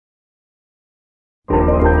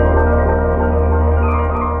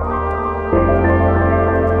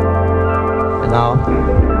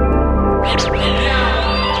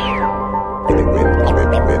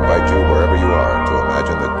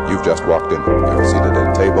You've just walked in. You're seated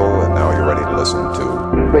at a table, and now you're ready to listen to...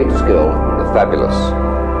 Great skill, the fabulous,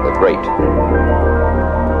 the great.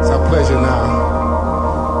 It's our pleasure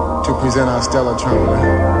now to present our stellar trumpeter,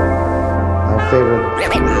 our favorite.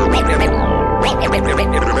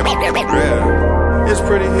 Yeah, it's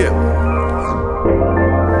pretty hip.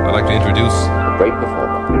 I'd like to introduce... A great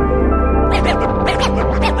performer. Ladies and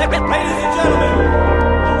gentlemen,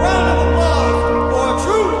 a round of applause for a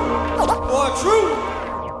true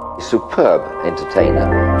superb entertainer.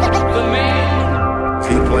 The man.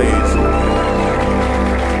 He plays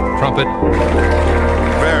trumpet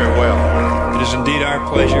very well. It is indeed our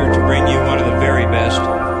pleasure to bring you one of the very best,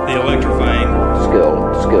 the electrifying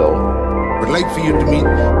Skill. We'd like for you to meet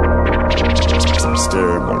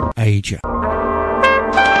Mr. Asia.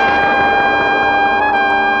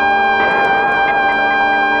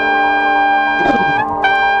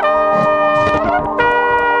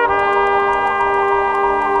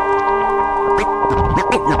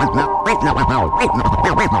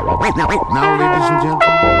 Now, ladies and gentlemen,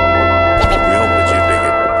 we hope that you dig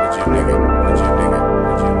it, that you dig it, that you dig it,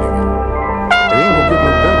 that you dig it. It ain't gonna get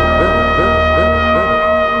no better.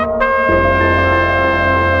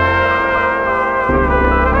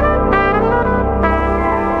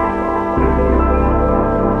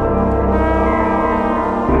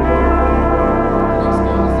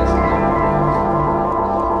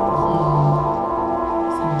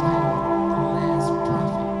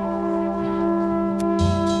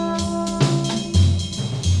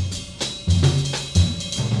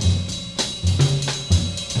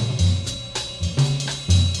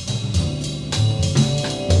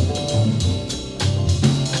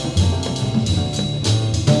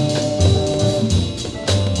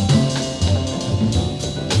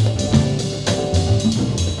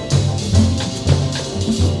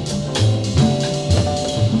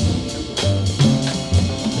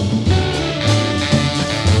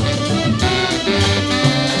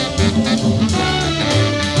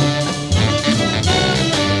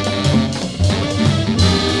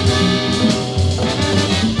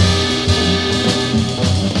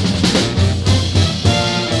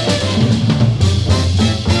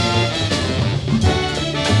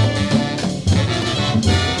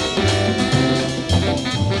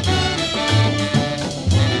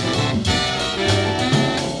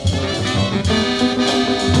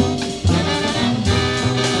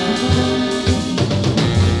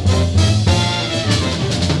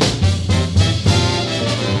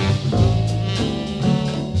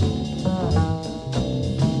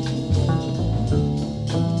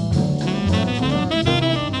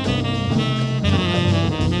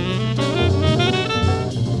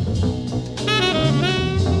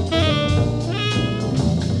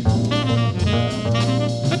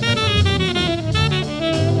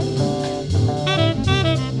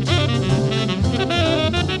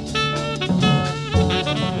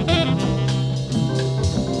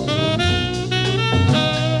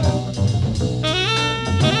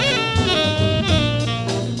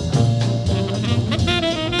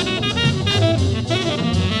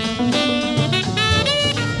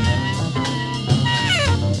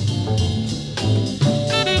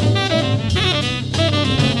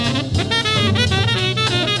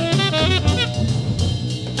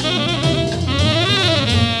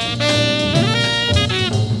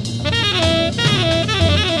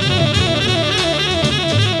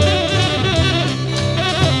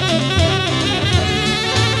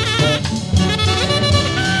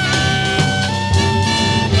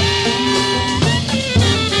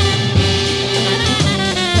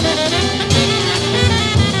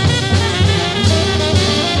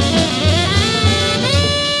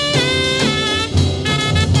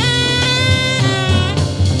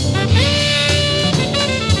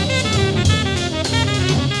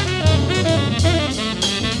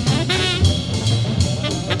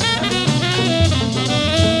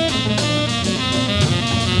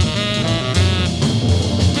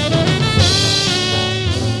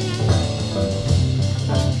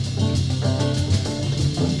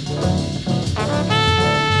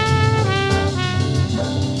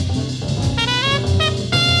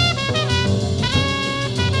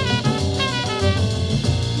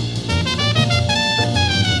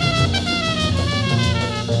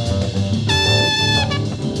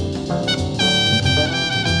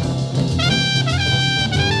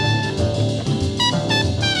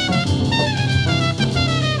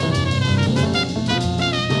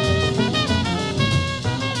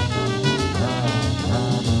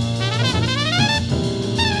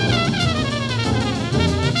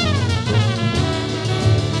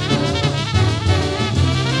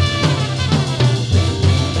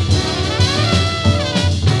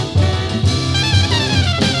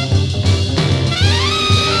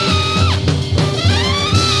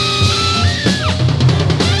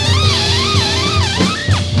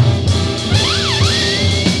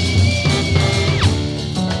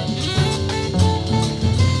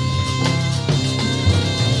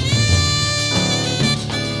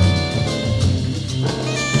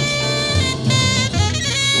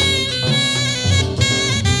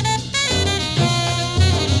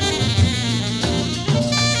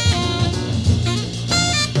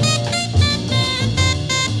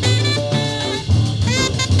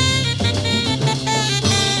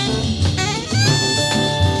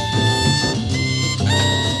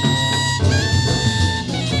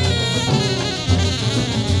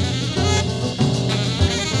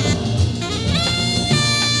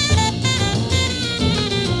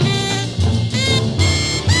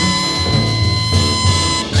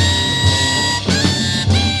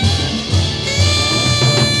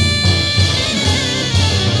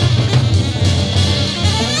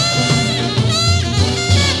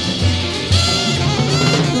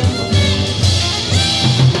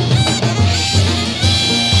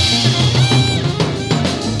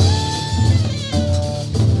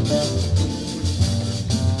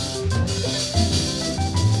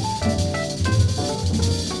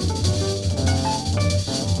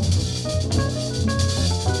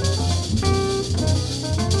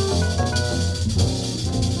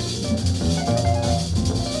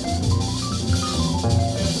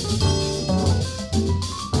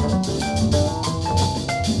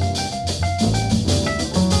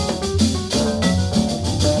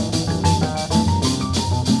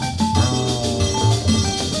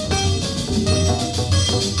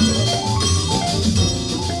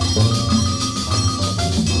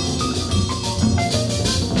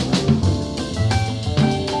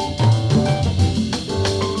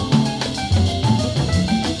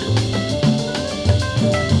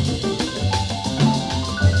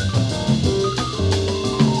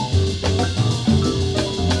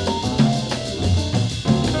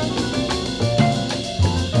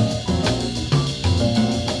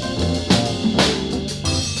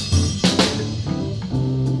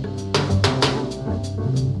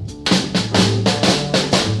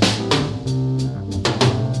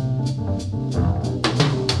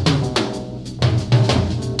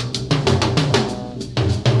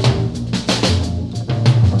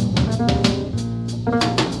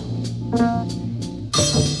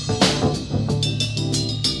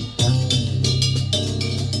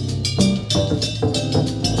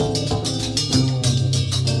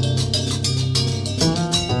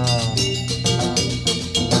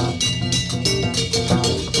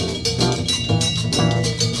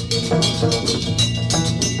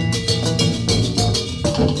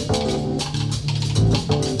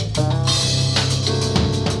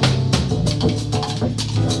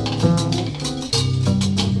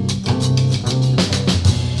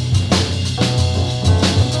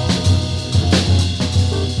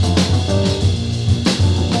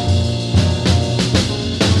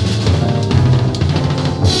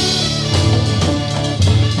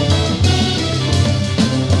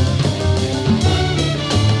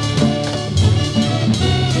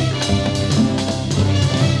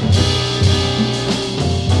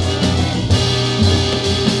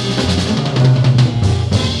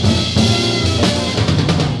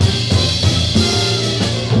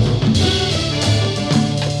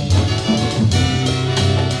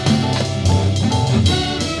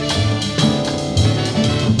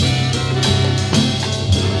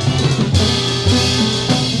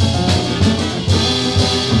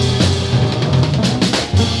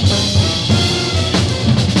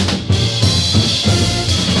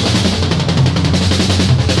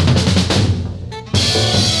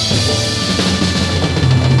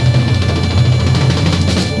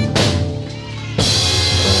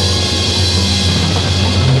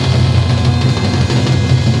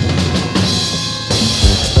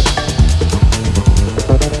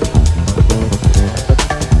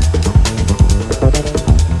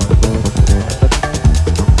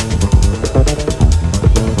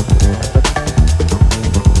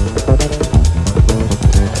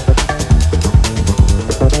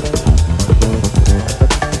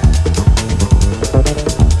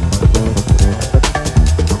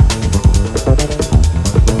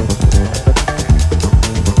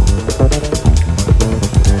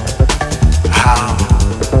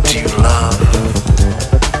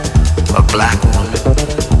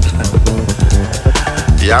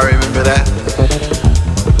 Y'all remember that?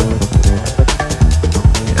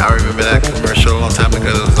 Y'all remember that commercial a long time ago?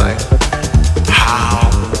 It was like, how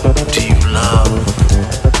do you love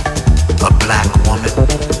a black woman?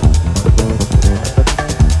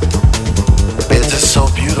 It's just so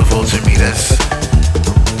beautiful to me.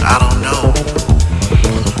 I don't know.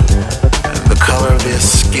 The color of their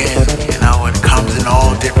skin, you know, it comes in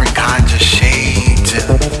all different kinds of shades. And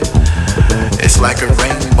it's like a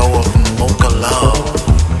rainbow of mocha love.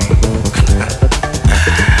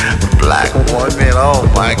 Black woman, oh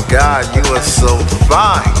my God, you are so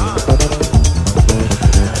fine.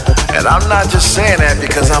 And I'm not just saying that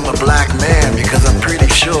because I'm a black man, because I'm pretty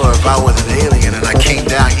sure if I was an alien and I came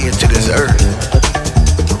down here to this earth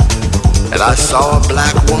and I saw a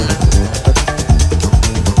black woman,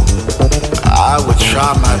 I would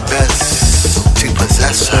try my best to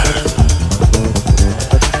possess her,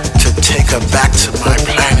 to take her back to my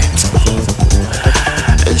planet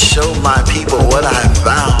and show my people what I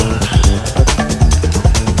found.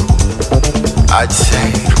 I'd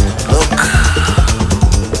say,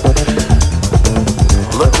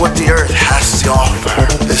 look what the earth has to offer.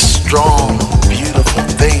 This strong, beautiful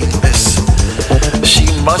thing. She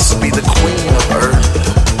must be the queen of earth.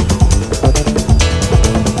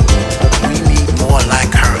 We need more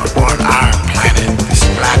like her on our planet. This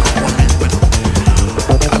black woman. But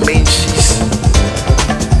I mean,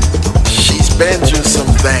 she's been through some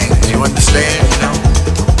things. You understand? You know?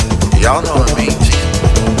 Y'all know what I mean.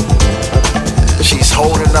 She's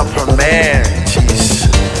holding up her man. She's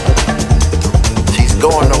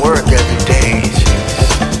going to work every day.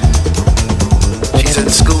 She's in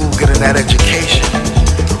school getting that education.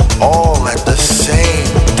 All at the same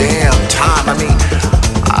damn time. I mean,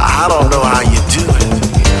 I don't know how you do it.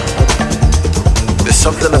 You know? There's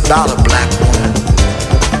something about a black woman.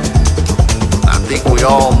 I think we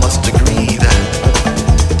all must agree that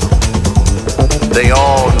they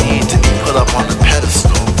all need to be put up on the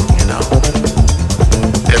pedestal, you know.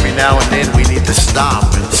 Every now and then we need to stop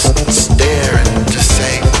and stare and just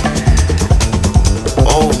say,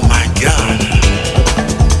 oh my God.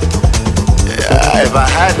 If I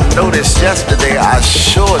hadn't noticed yesterday, I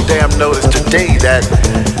sure damn noticed today that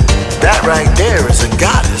right there is a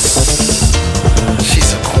goddess.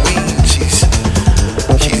 She's a queen. She's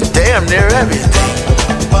damn near everything.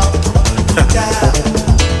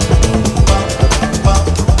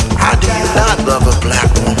 How do you not love a black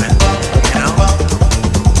woman? You know?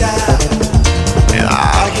 And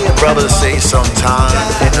I hear brothers say sometimes,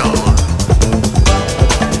 you know,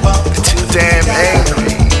 they're too damn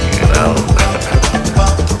angry, you know.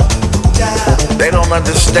 They don't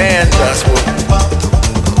understand us. Well,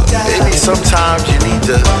 maybe sometimes you need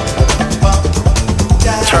to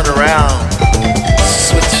turn around,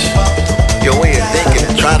 switch your way of thinking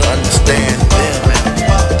and try to understand them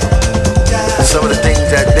and some of the things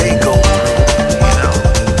that they go through, you know.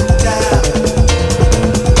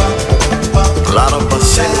 A lot of us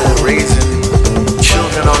single raising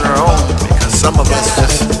children on our own because some of us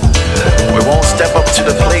just, we won't step up to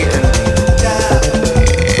the plate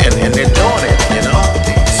and they're doing it, you know.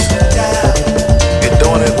 They're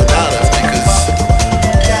doing it without us because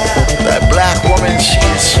that black woman, she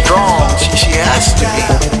is strong. She has to be,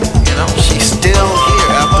 you know. She's still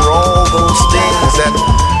here after all those things that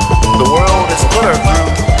the world has put her through.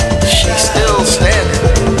 She's still standing.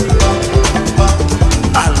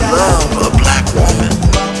 I love a black woman.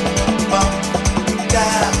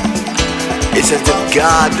 It's as if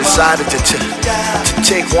God decided to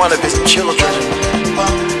take one of his children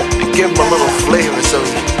and give him a little flavor. So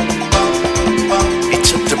he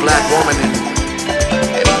took the black woman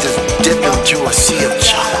and he just dipped him through a sea of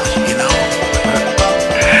chocolate, you know.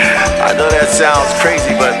 I know that sounds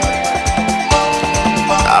crazy, but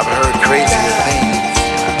I've heard crazier things.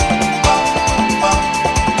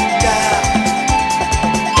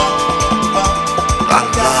 I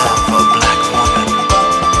love a black woman.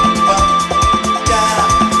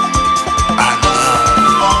 I love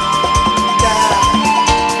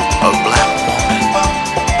a black woman.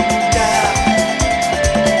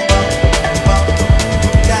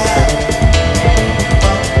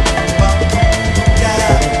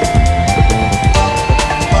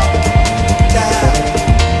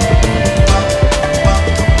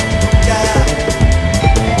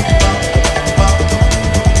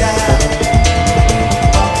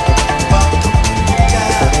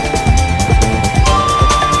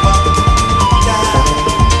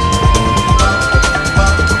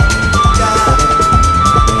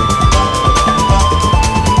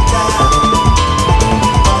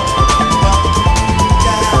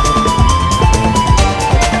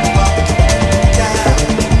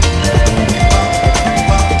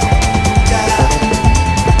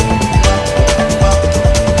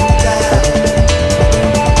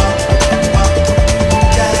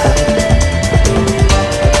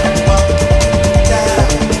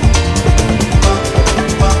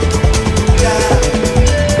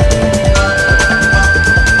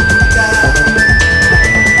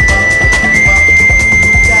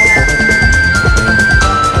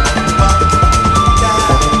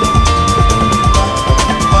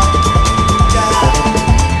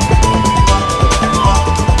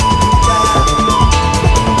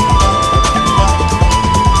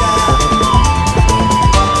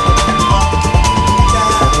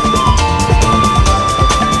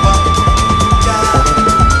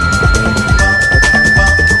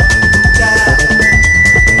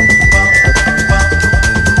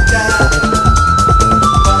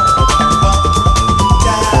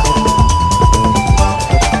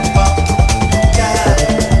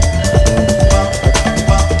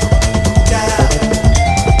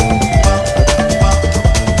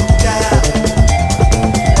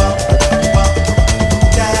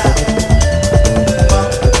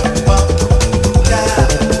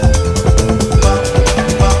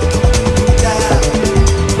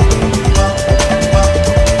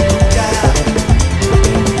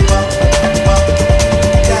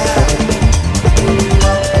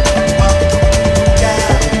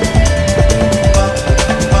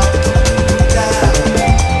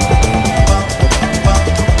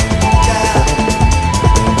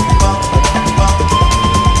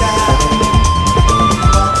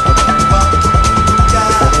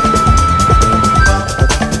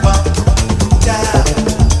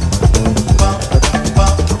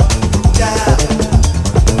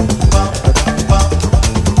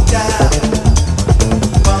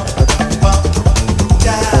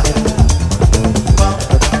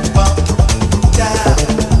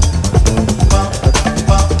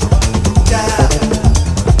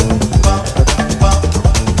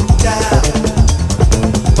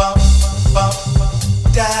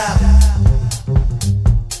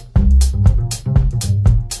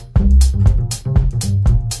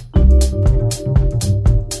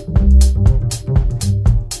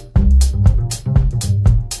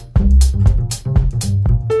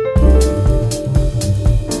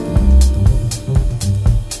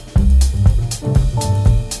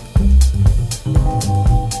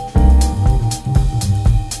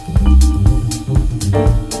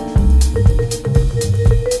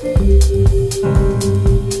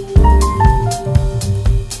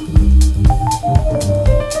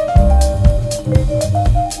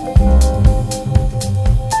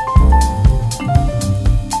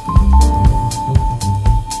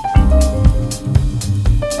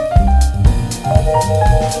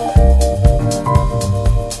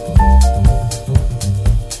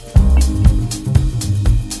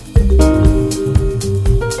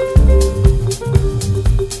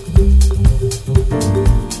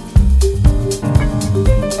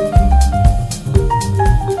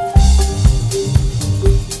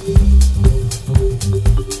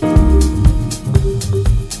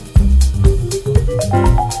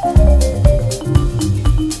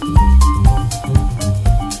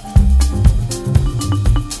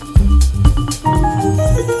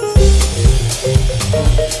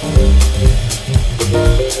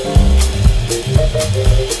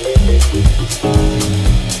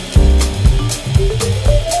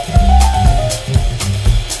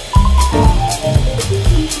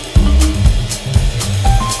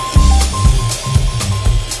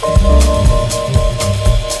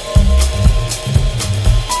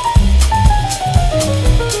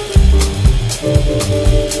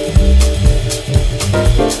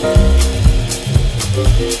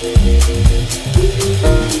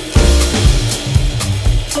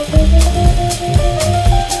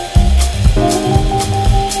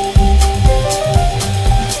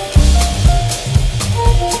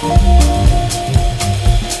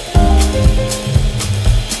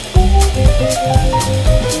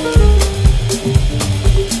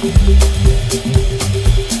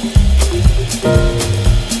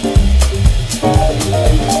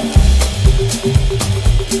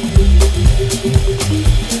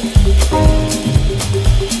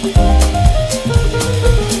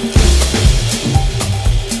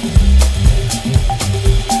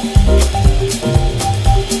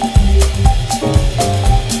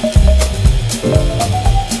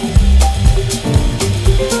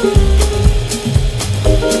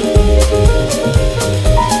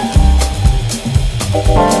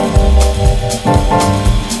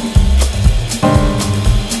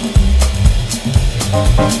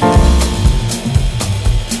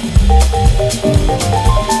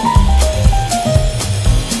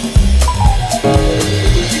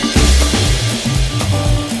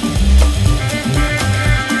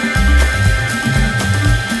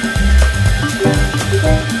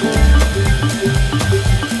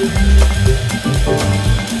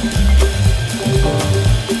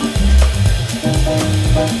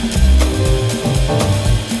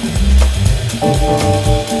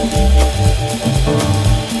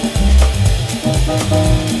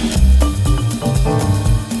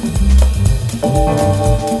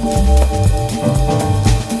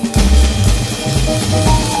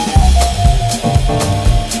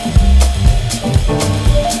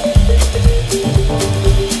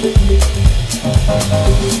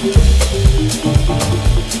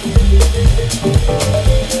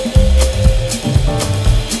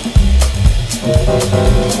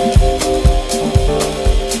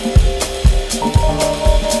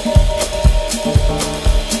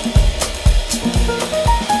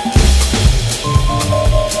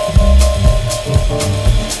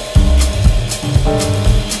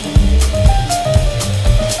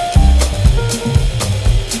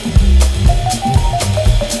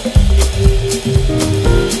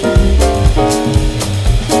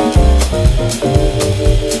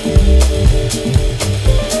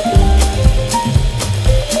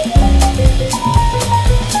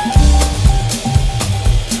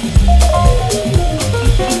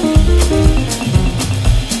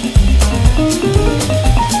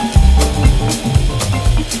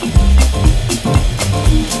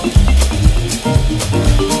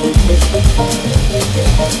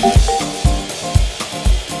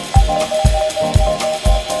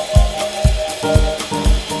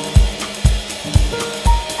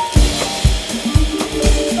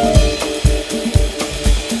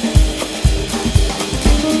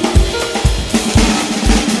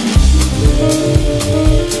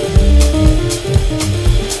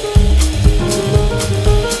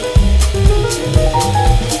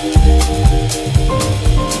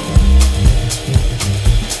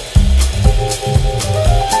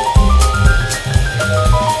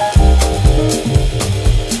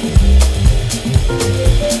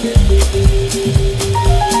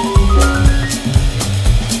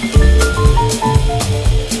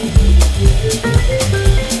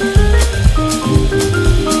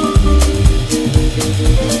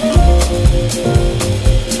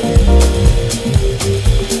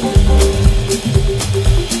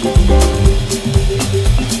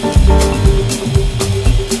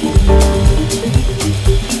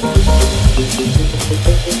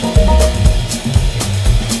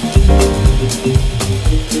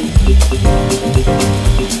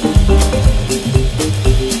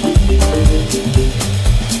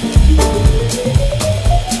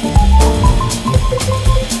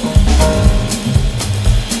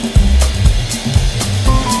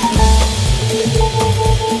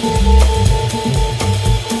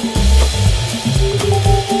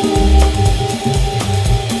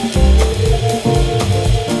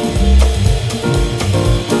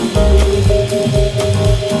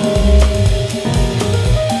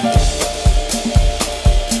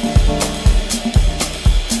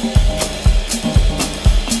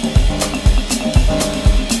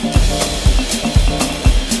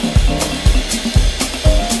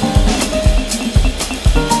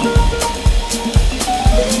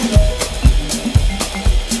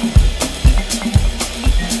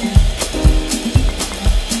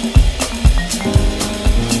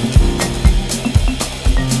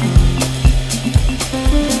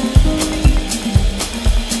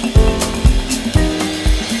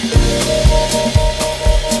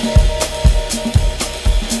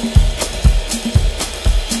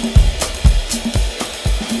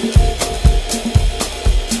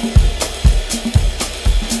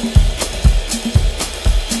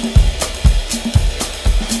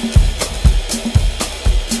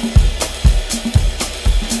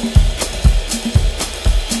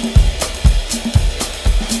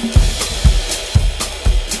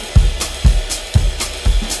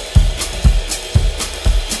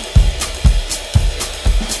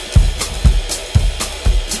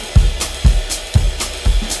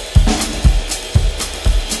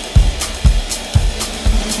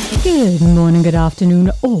 Good morning, good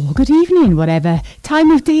afternoon, or good evening, whatever time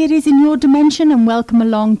of day it is in your dimension, and welcome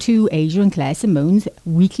along to Asia and Claire Simone's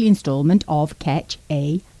weekly instalment of Ketch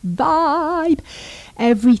a Vibe.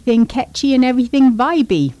 Everything catchy and everything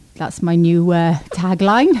vibey. That's my new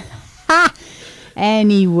tagline. Ha!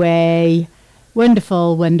 Anyway,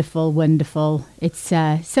 wonderful, wonderful, wonderful. It's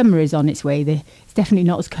summer is on its way. It's definitely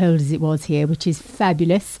not as cold as it was here, which is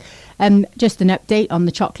fabulous. Just an update on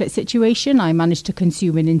the chocolate situation. I managed to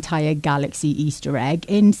consume an entire Galaxy Easter egg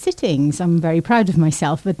in sittings. I'm very proud of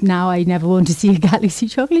myself, but now I never want to see a Galaxy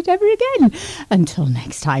chocolate ever again. Until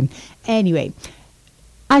next time. Anyway,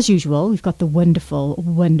 as usual, we've got the wonderful,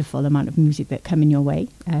 wonderful amount of music that coming your way.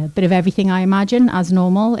 A bit of everything, I imagine, as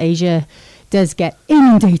normal. Asia does get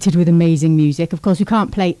inundated with amazing music. Of course, we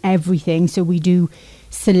can't play everything, so we do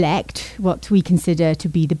select what we consider to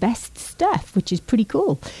be the best stuff, which is pretty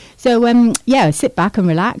cool. So yeah, sit back and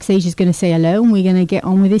relax. Asia's going to say hello and we're going to get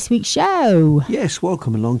on with this week's show. Yes,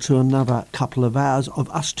 welcome along to another couple of hours of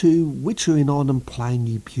us two wittering on and playing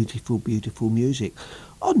you beautiful, beautiful music.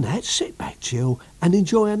 On that, sit back, chill and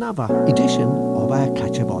enjoy another edition of our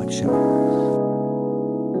Catch a Vibe show.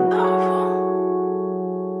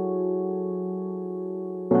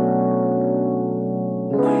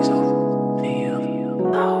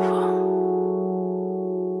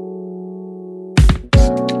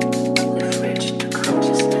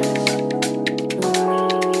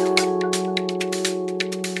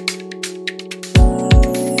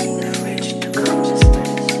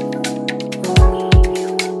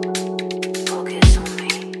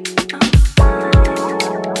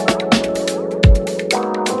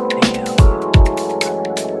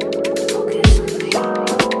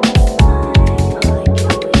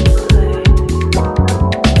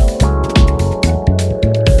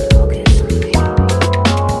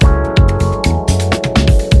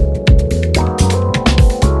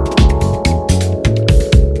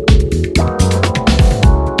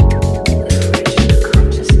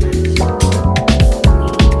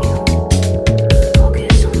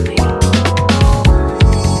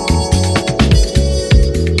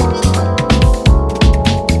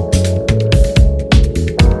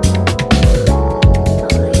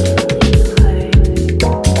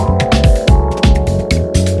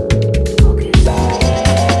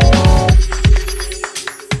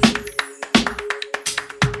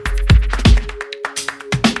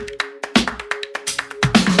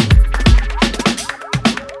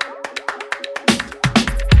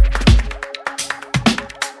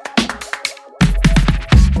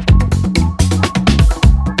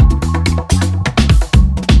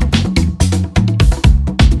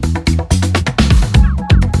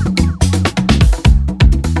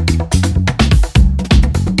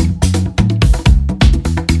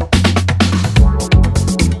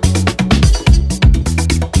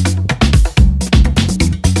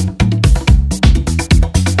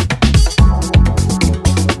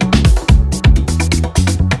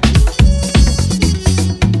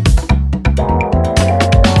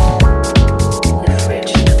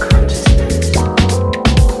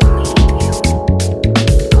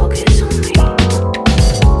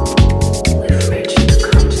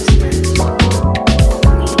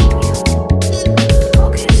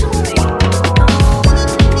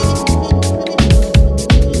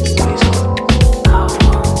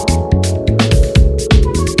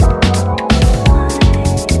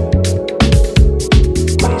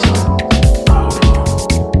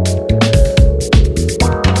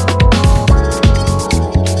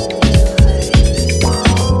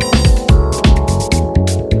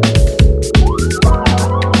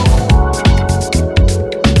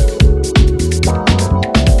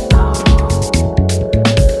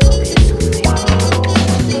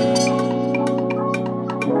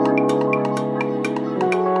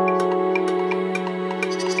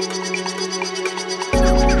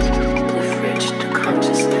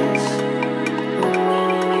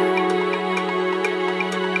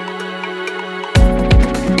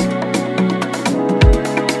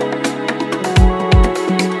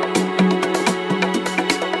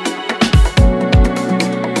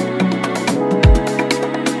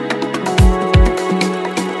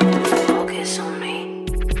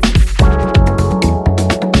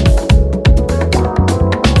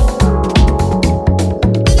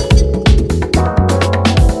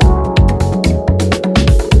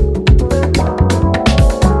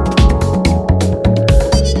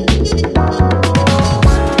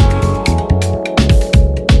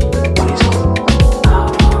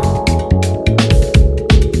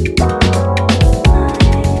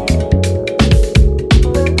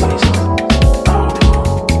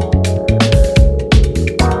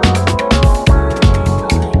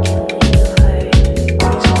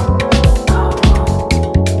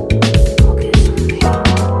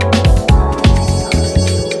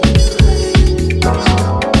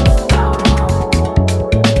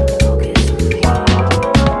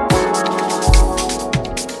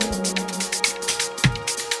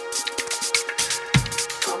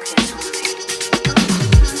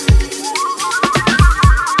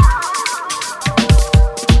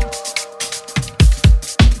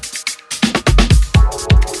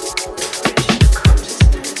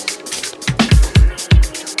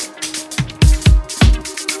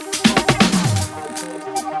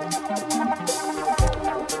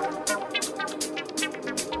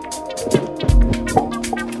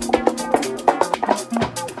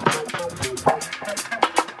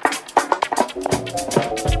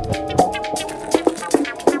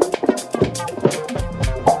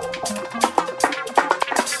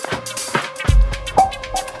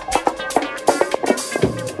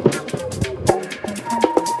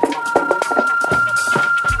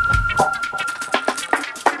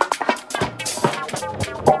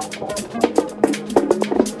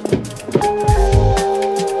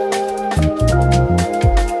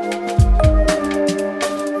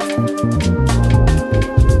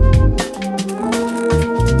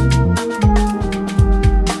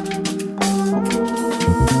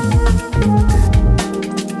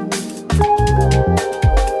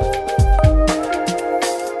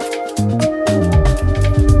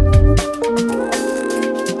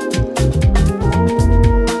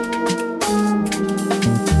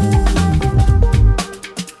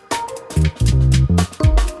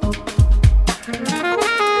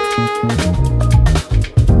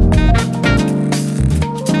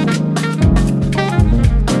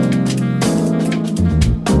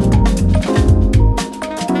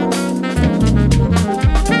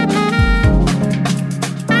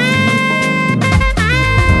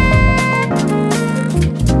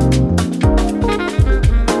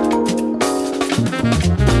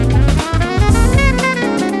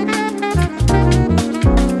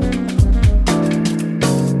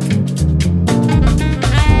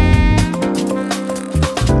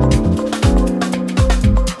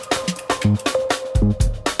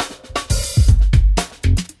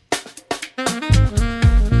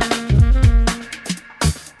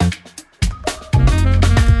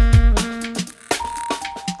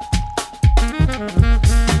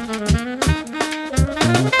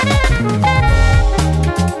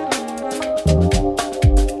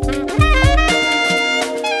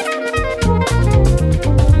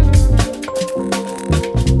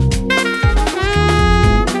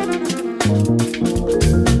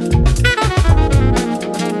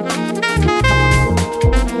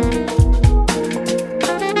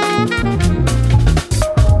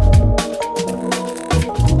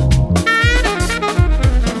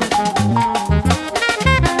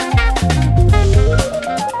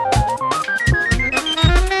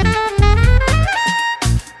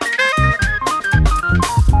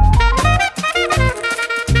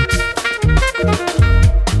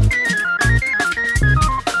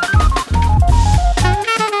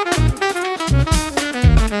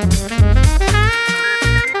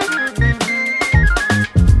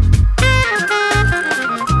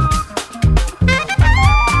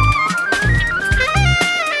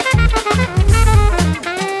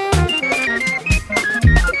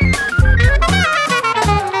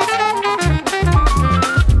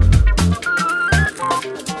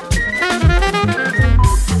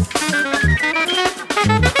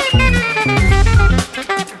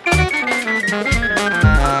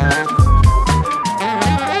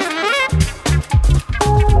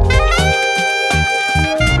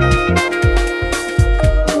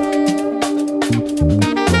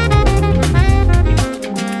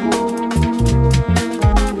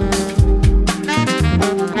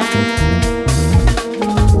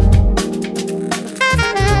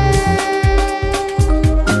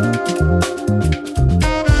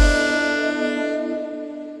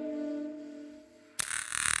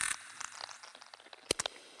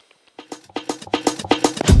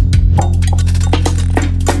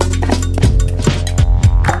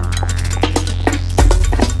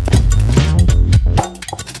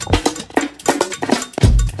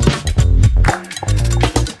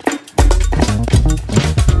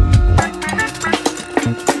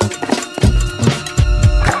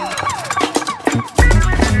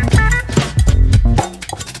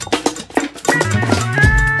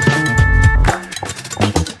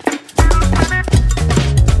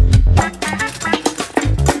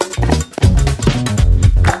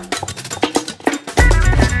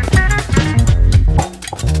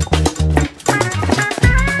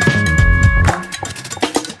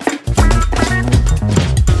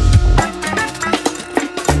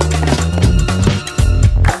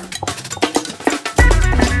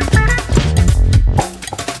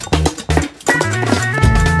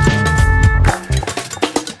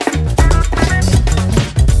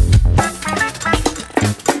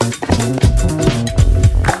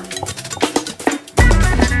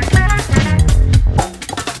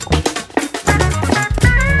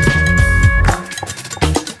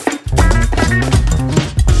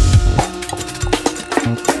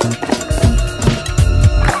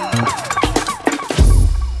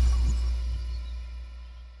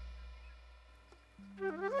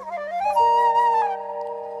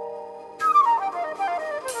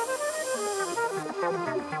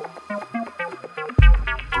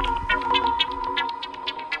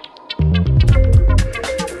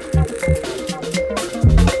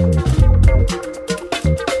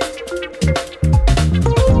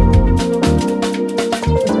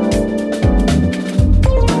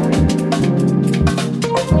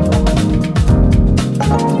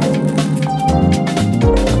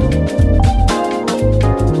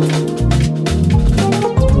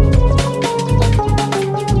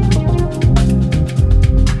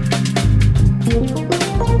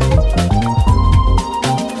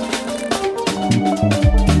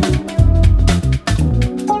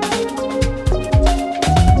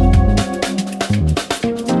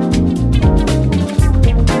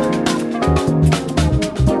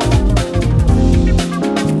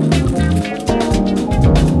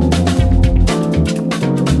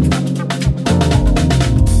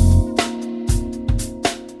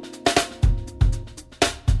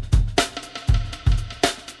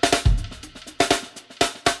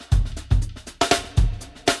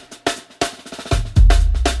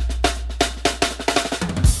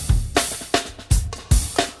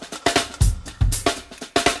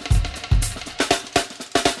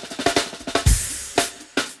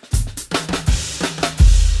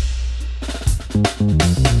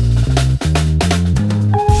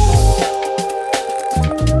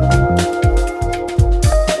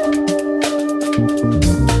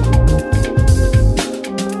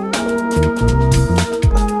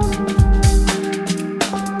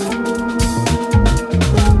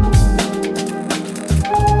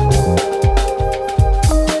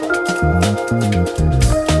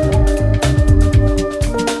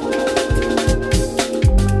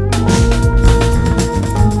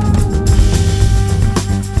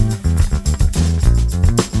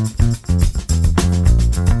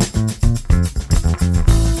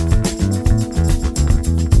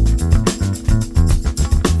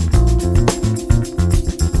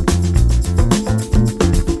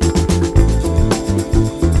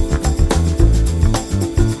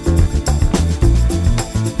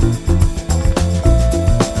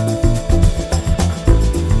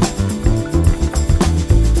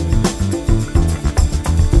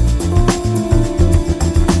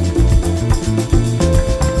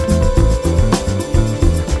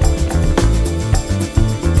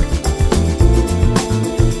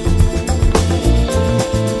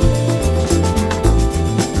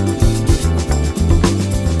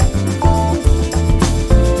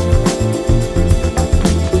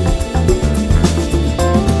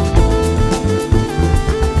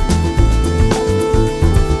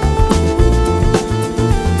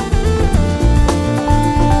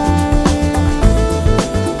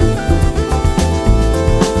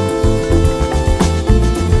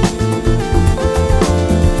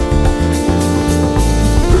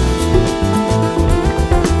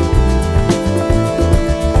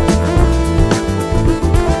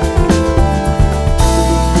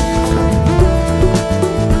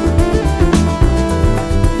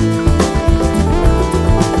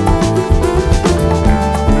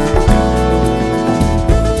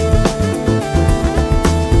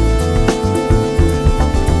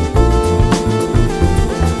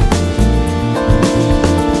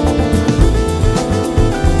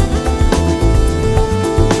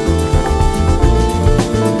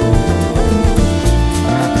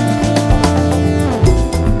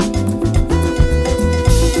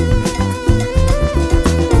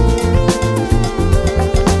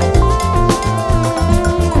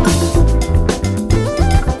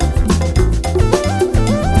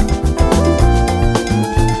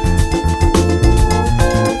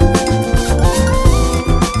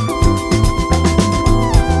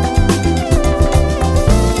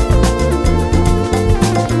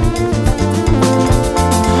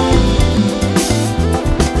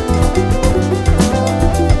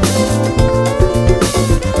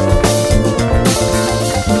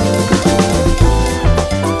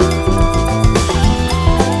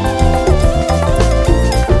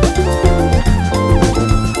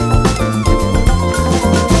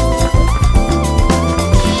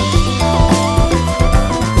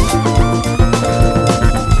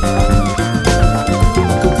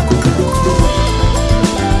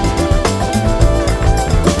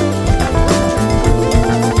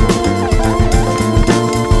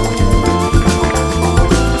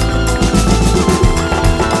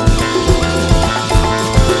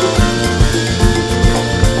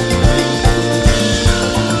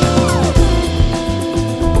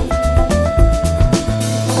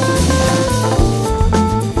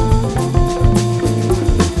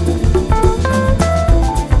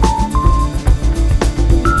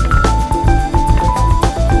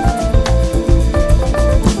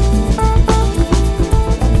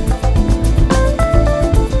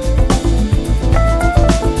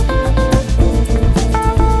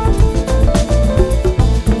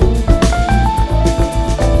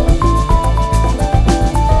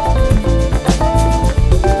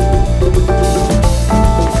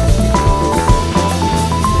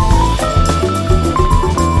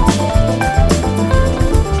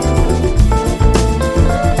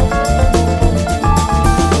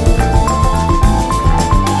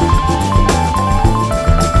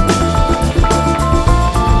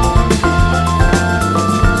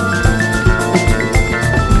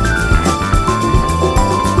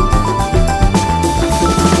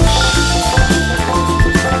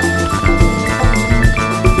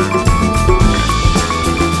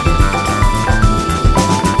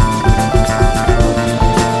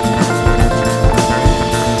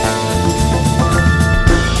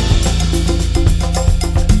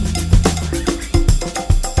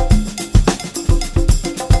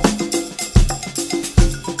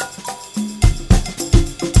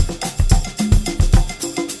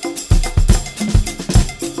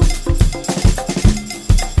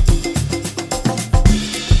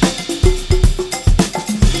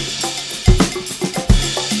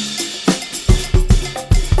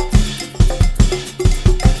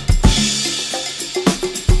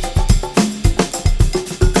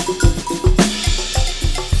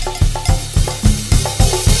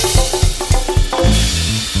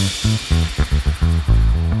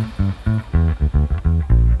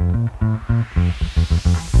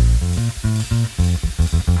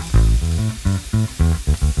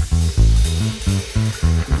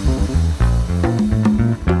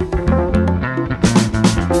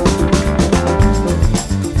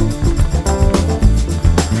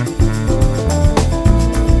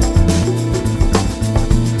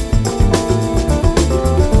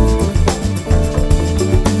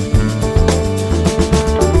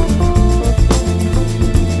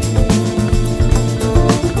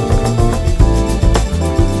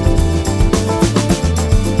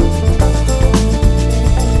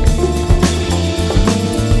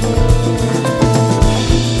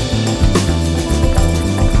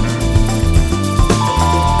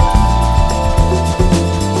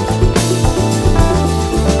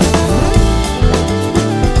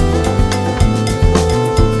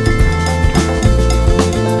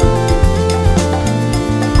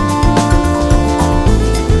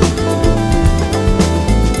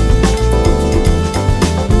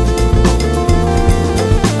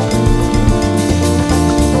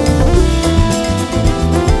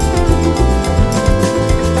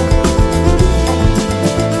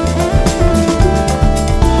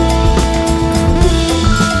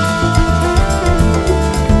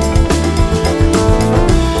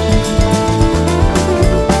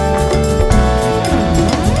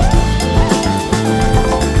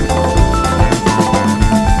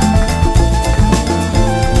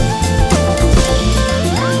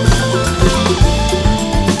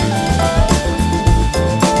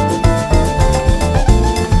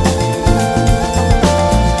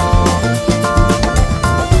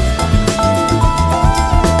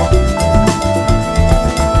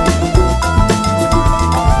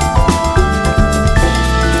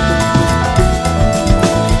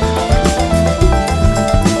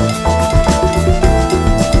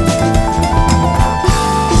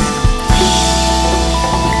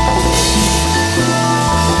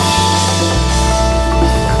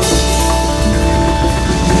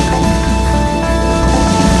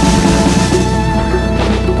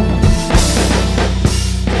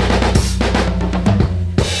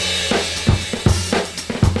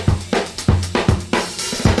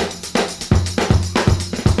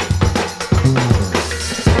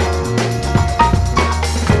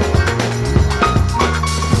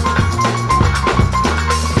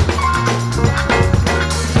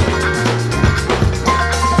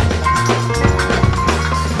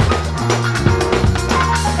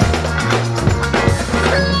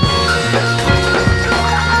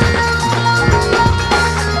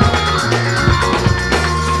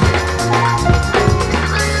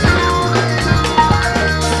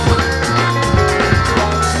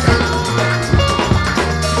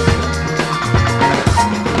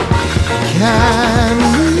 Can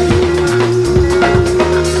we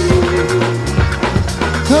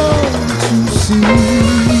come to see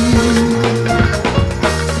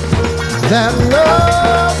that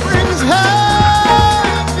love brings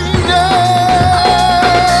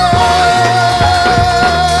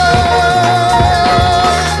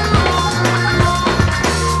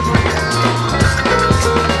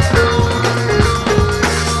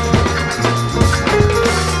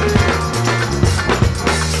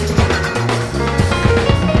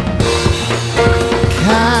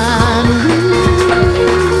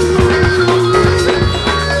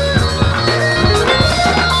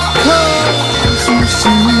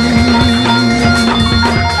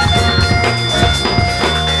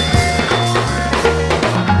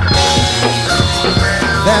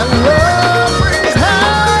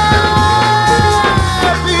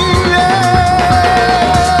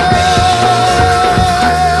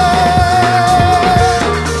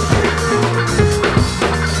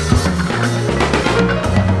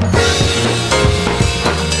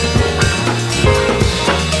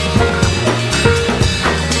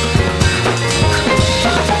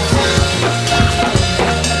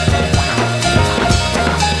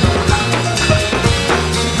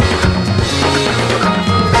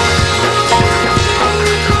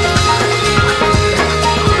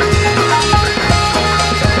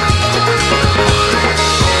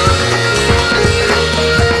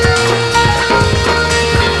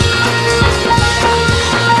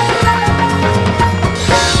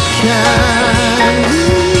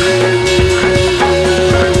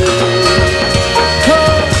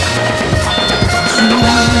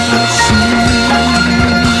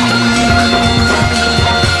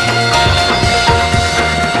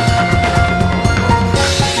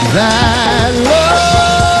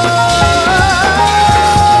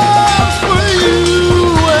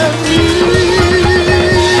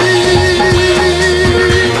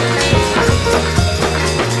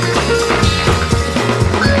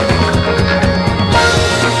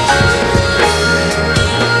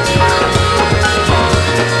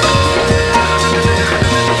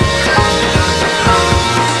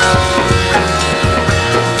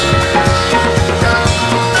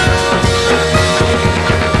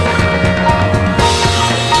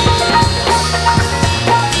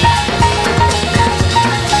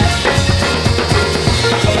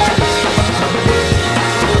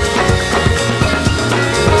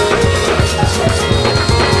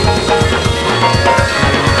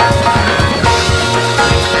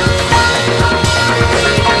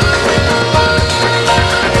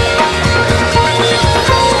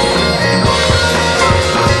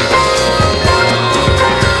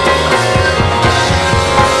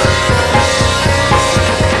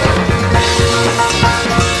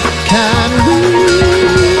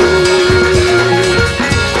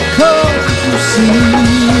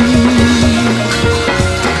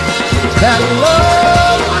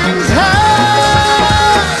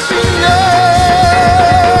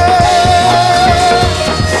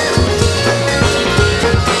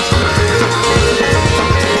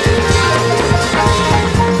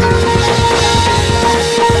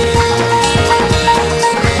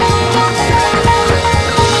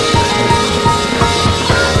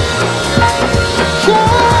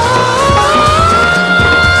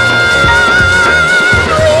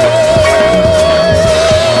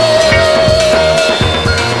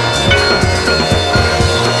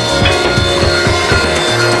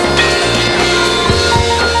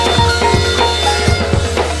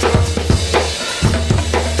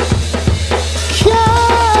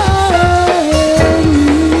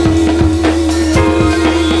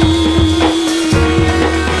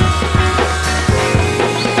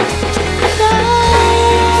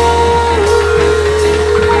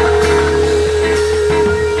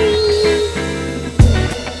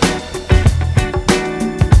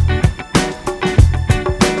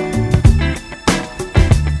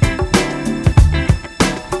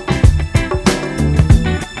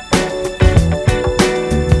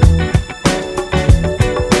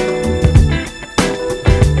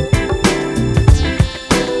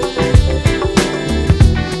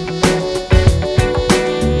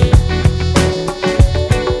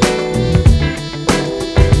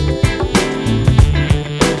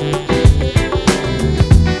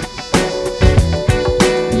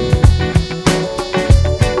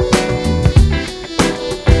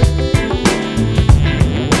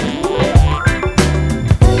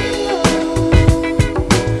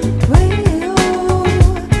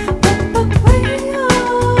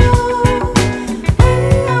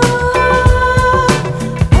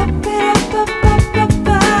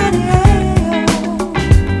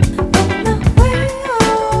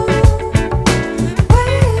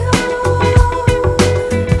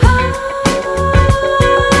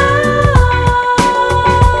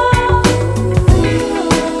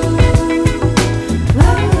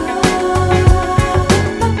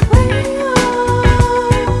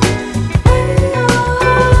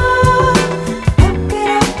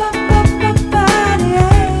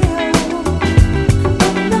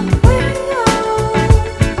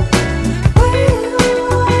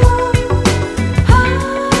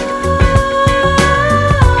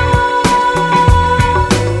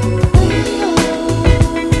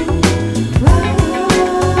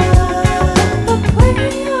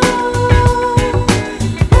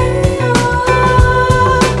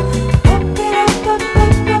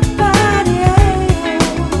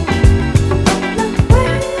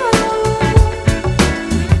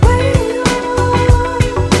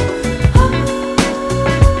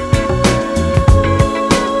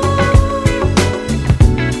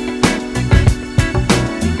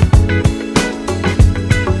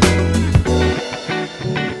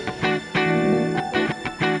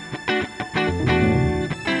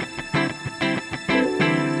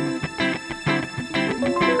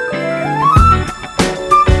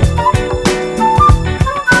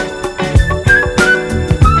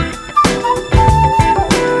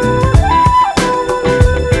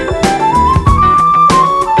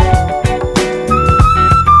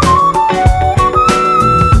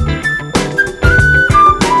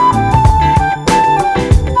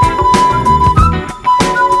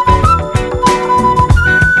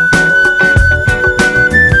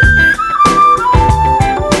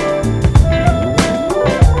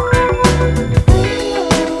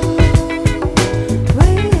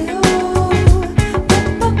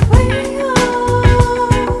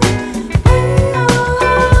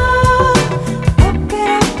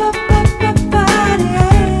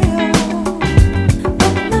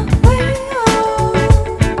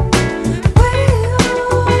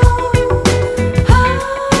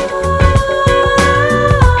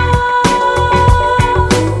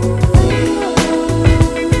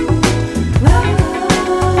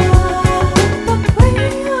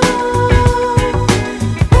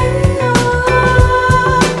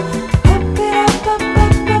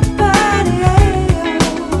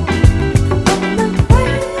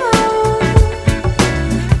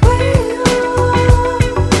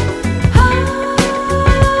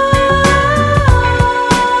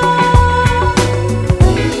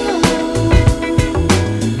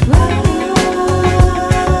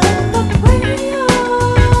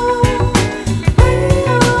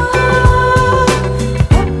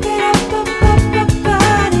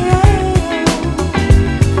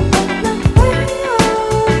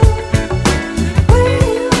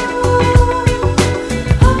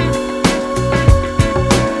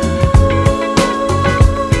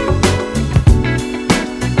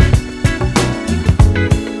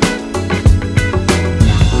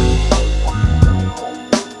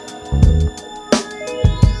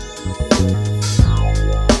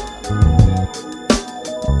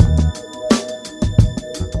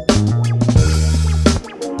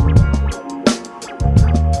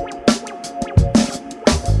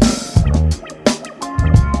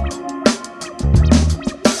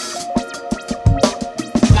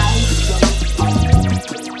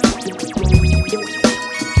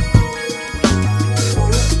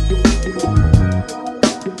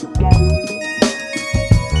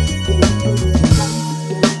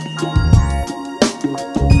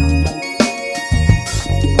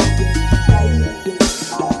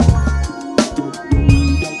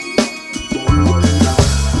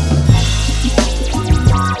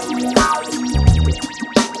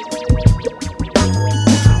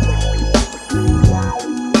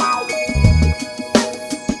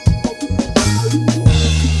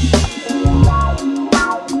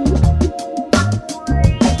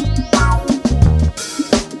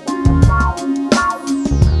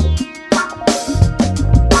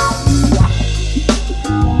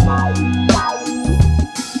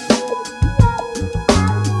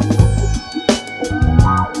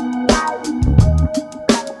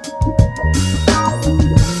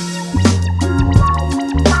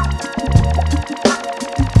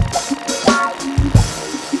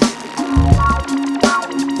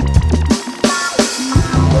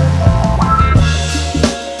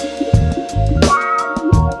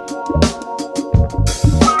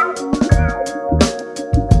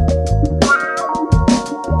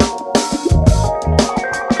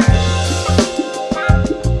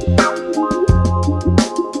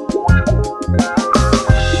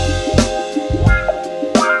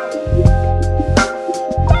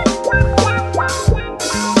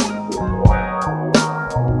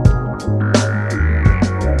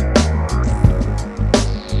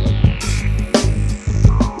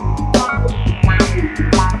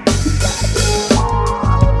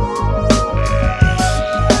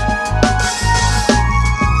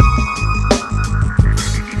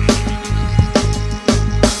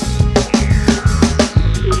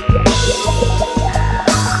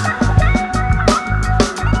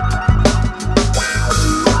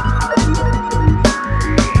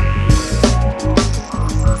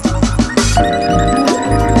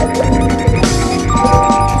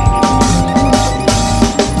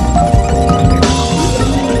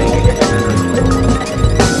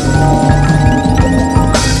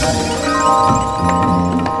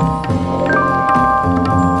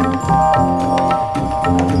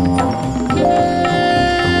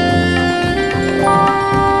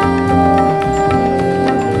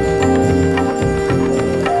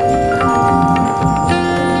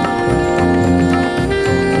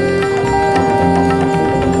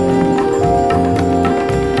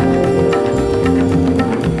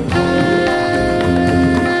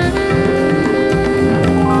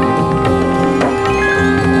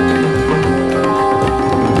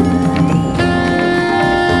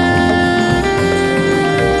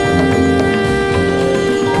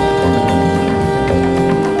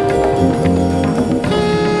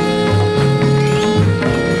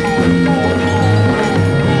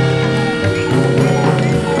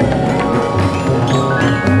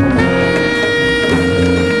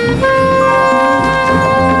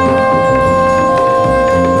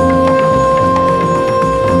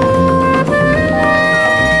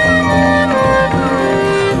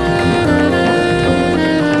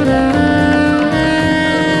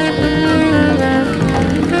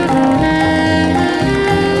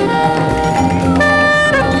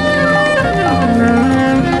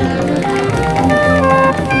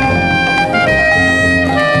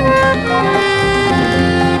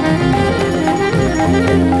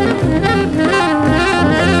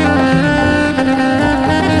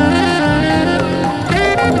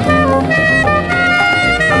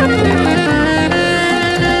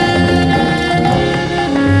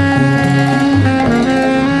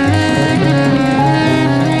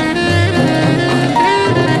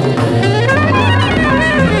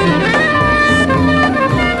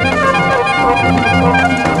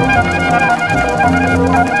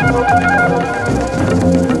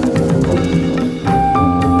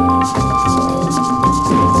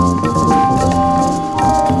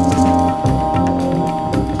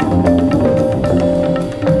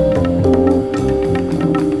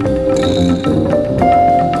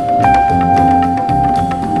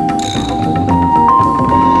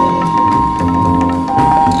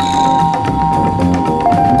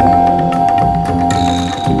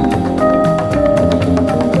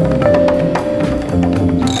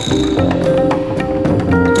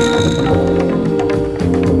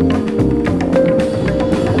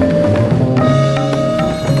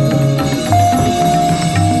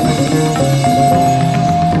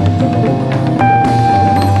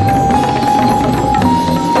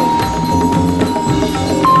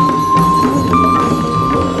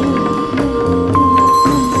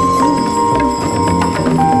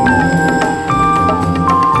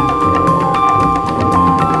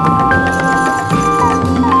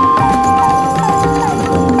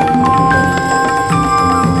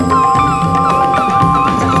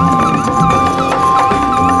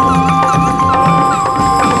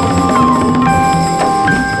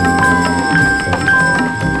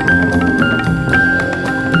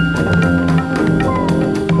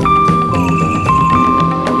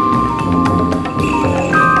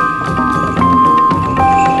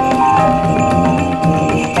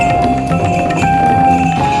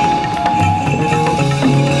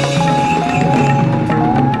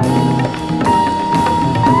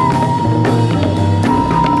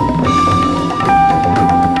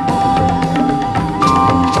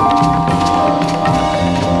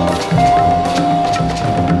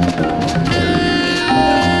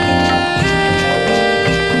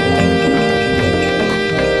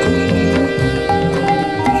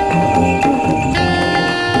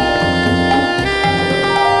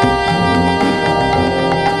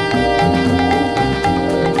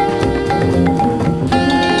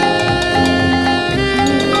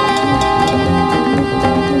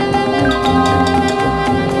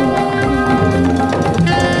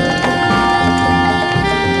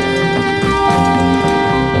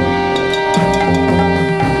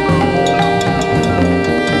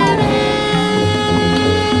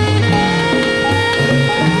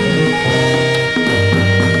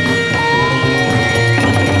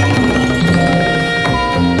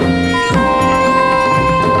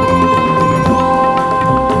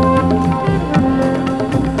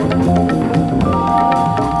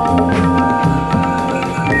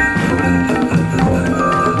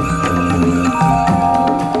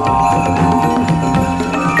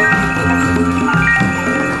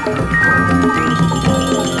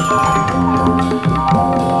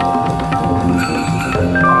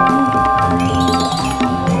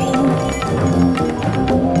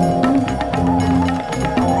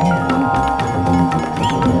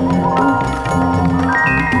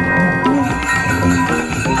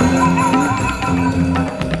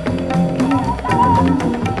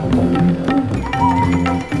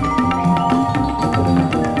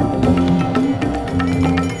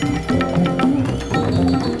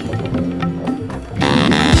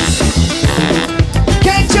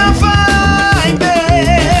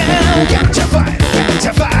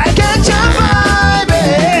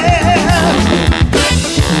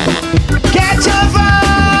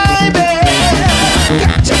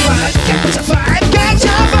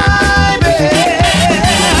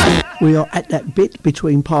We are at that bit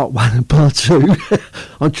between part 1 and part 2.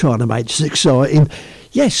 I'm trying to make this exciting.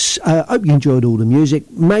 Yes, hope you enjoyed all the music,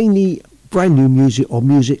 mainly brand new music or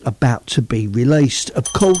music about to be released.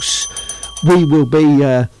 Of course, we will be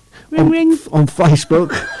on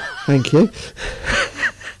Facebook. Thank you.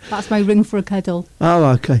 That's my ring for a cuddle. Oh,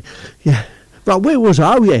 okay. Yeah. Right, where was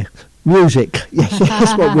I? Oh, yeah. Music. Yes,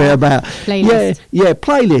 that's what we're about. Playlist. Yeah,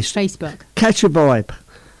 playlist. Facebook. Catch a Vibe.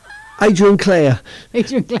 Adrian Clare.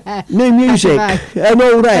 New music. And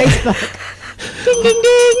all that. Facebook. Ding, ding,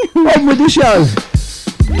 ding. On with the show.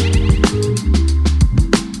 Ooh.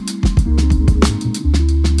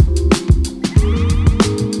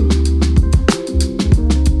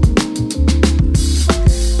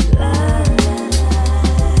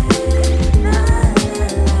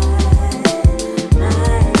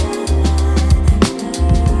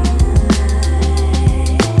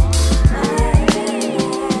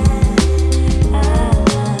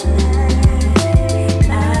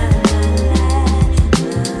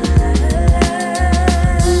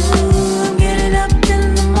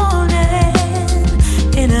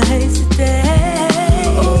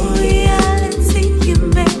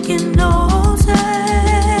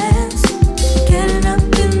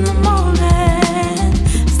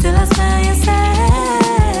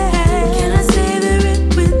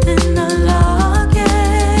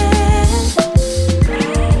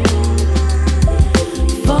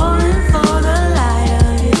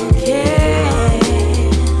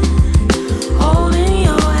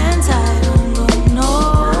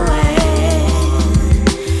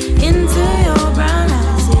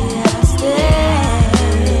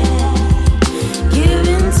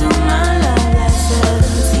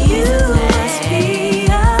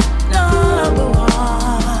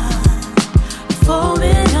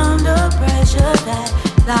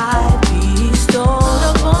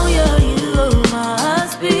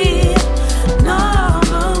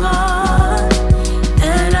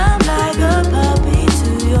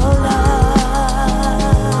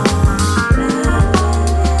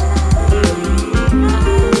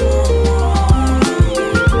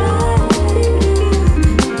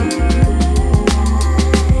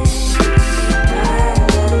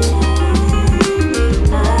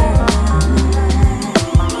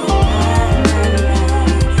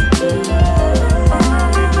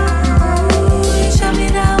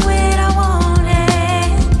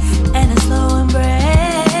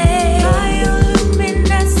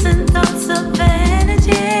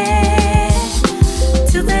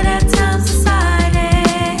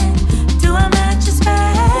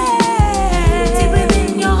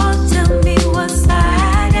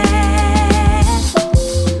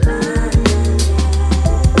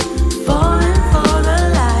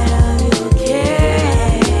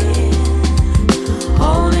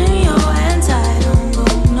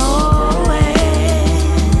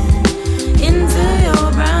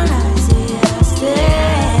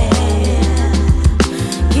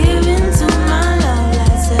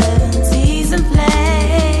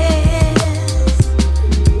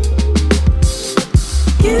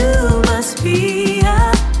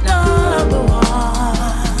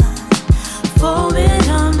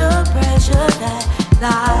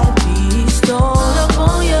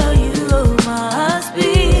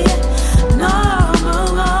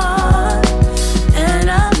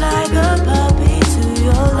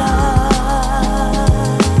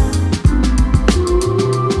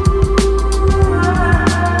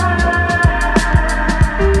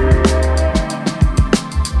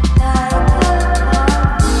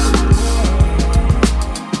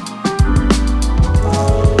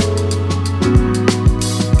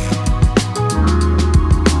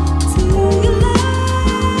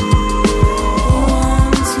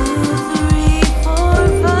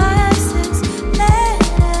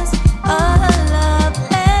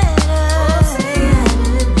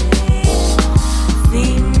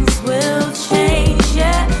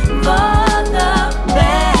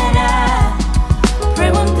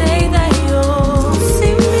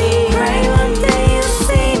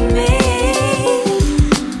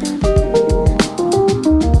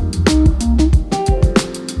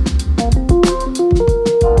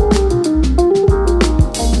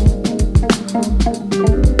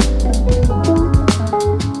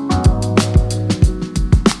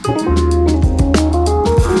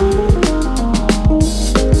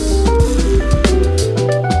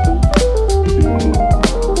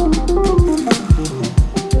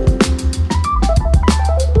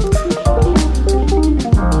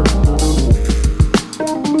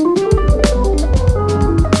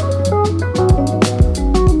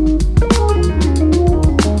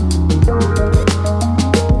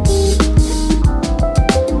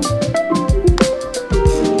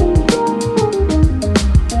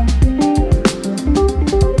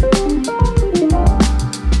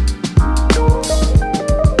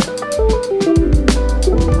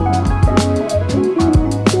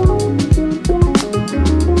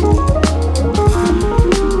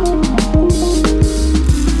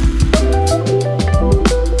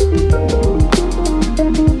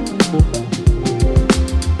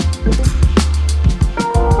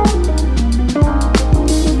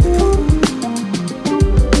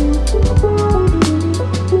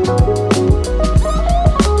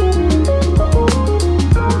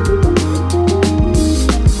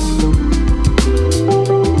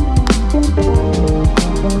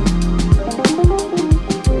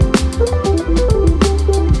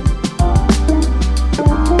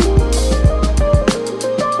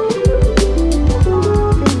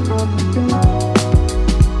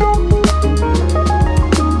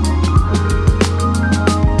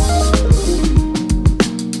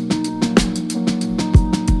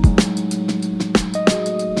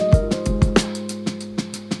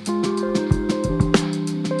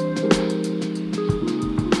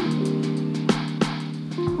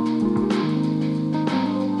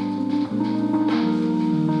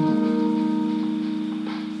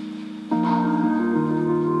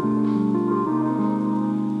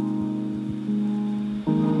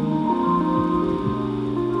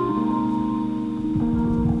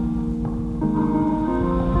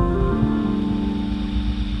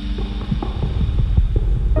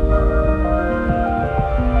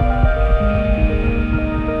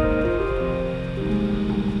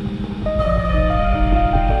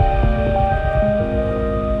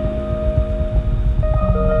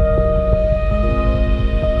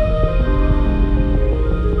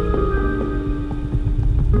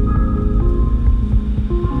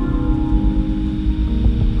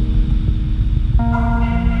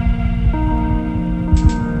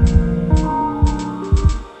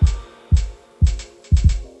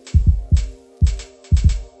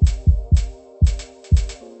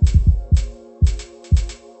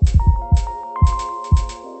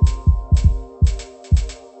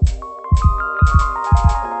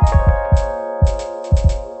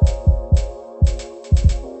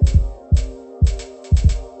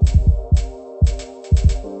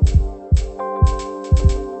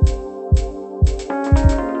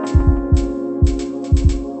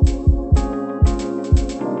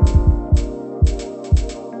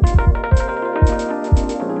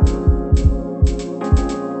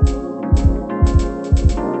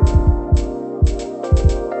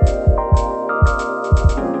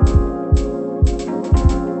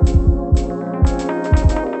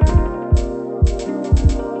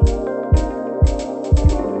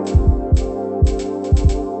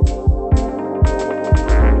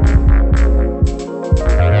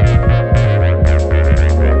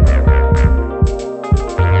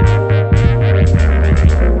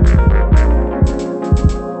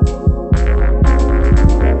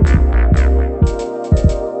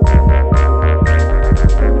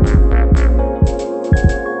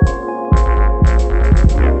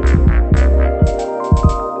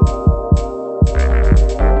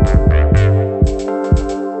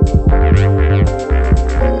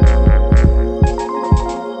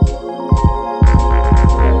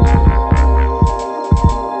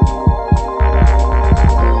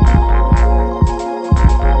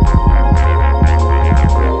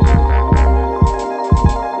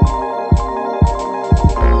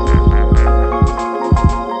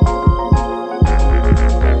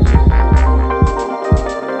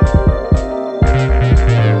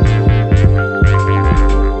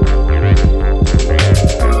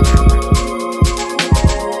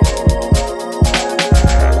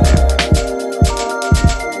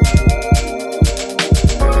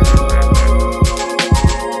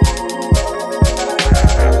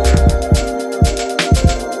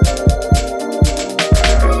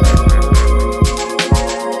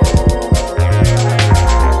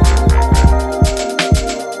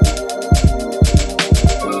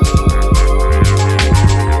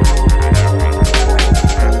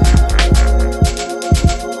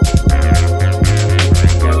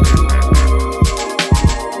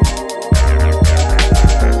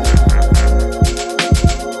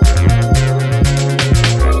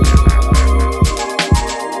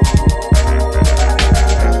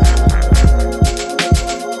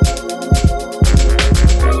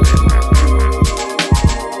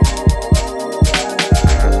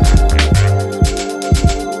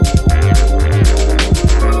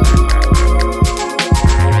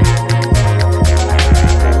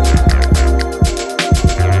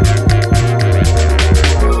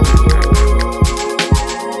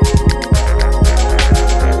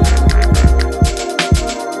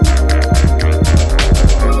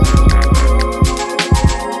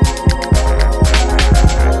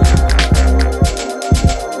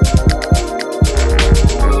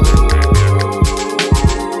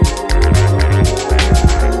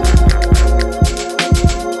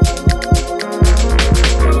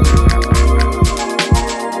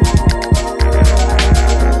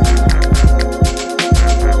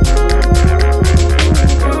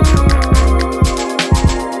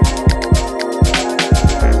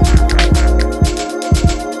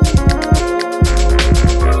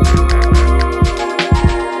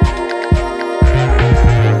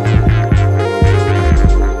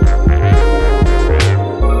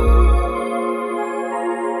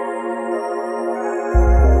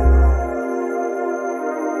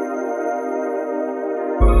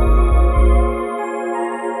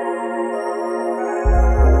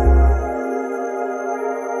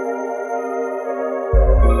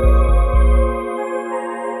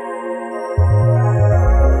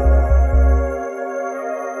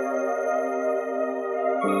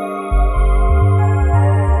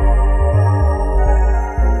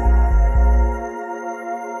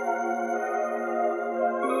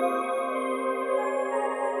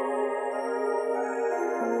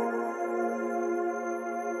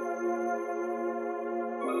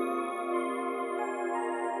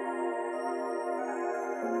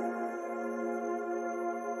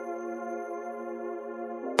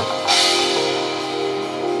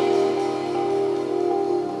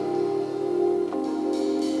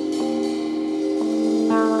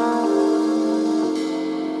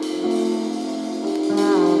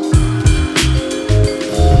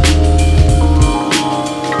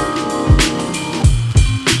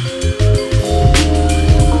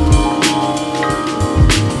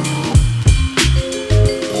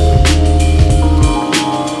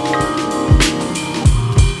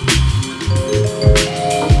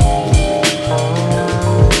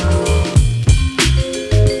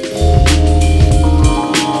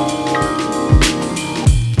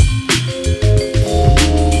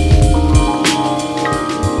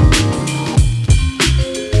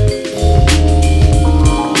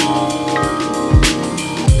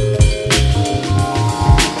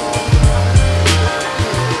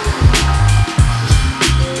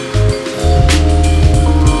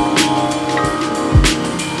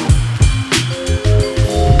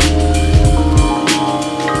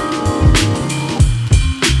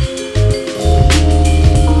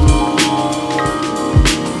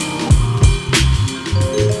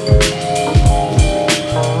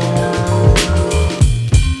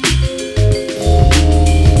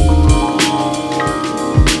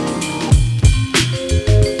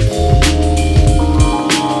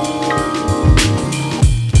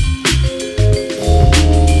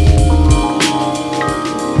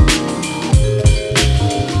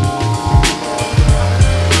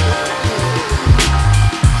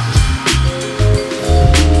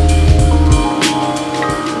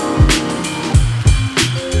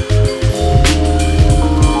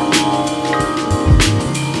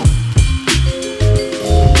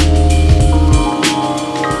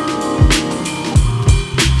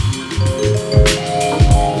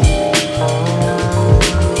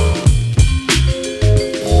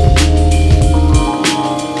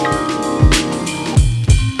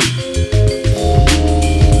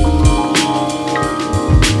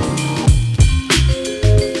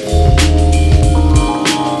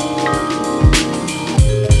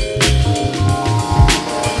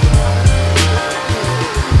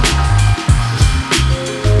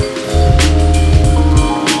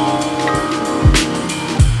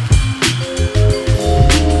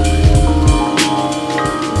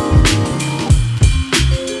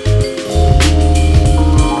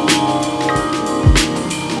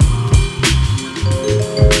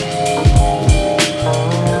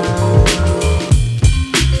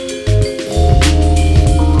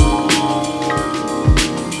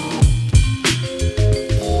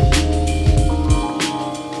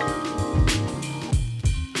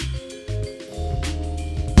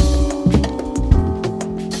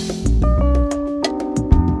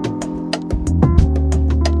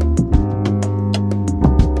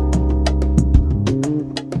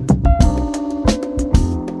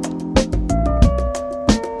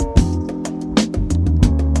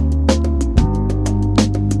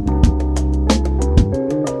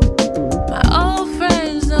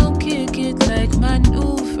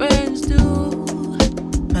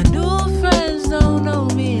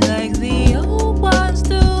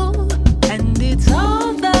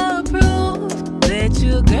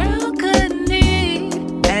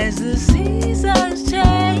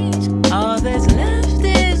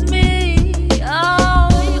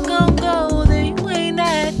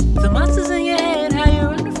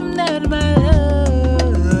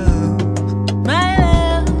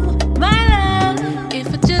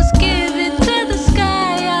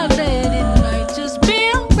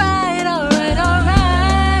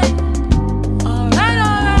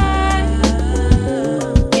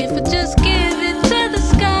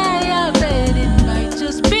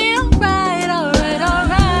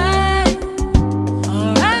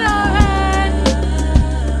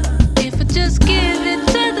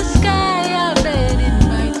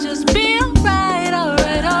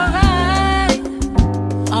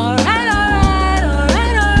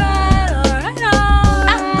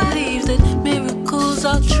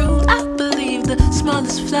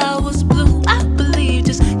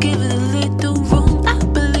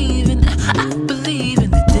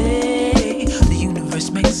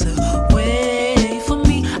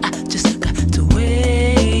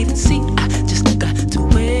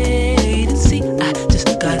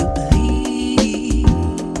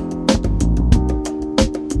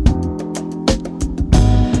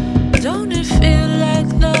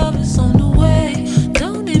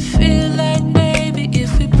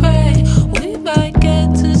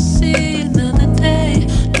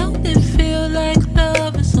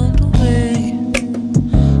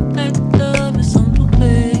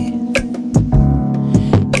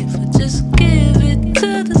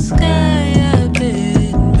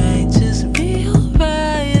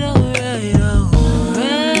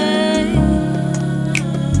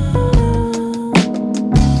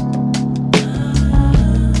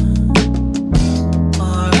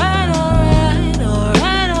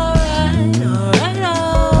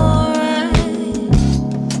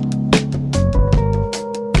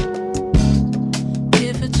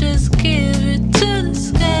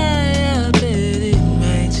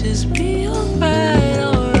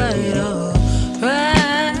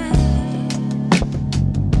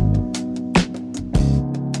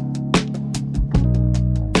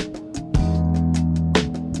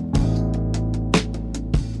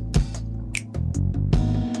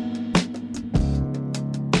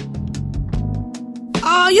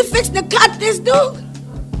 You fixing to cut this dude?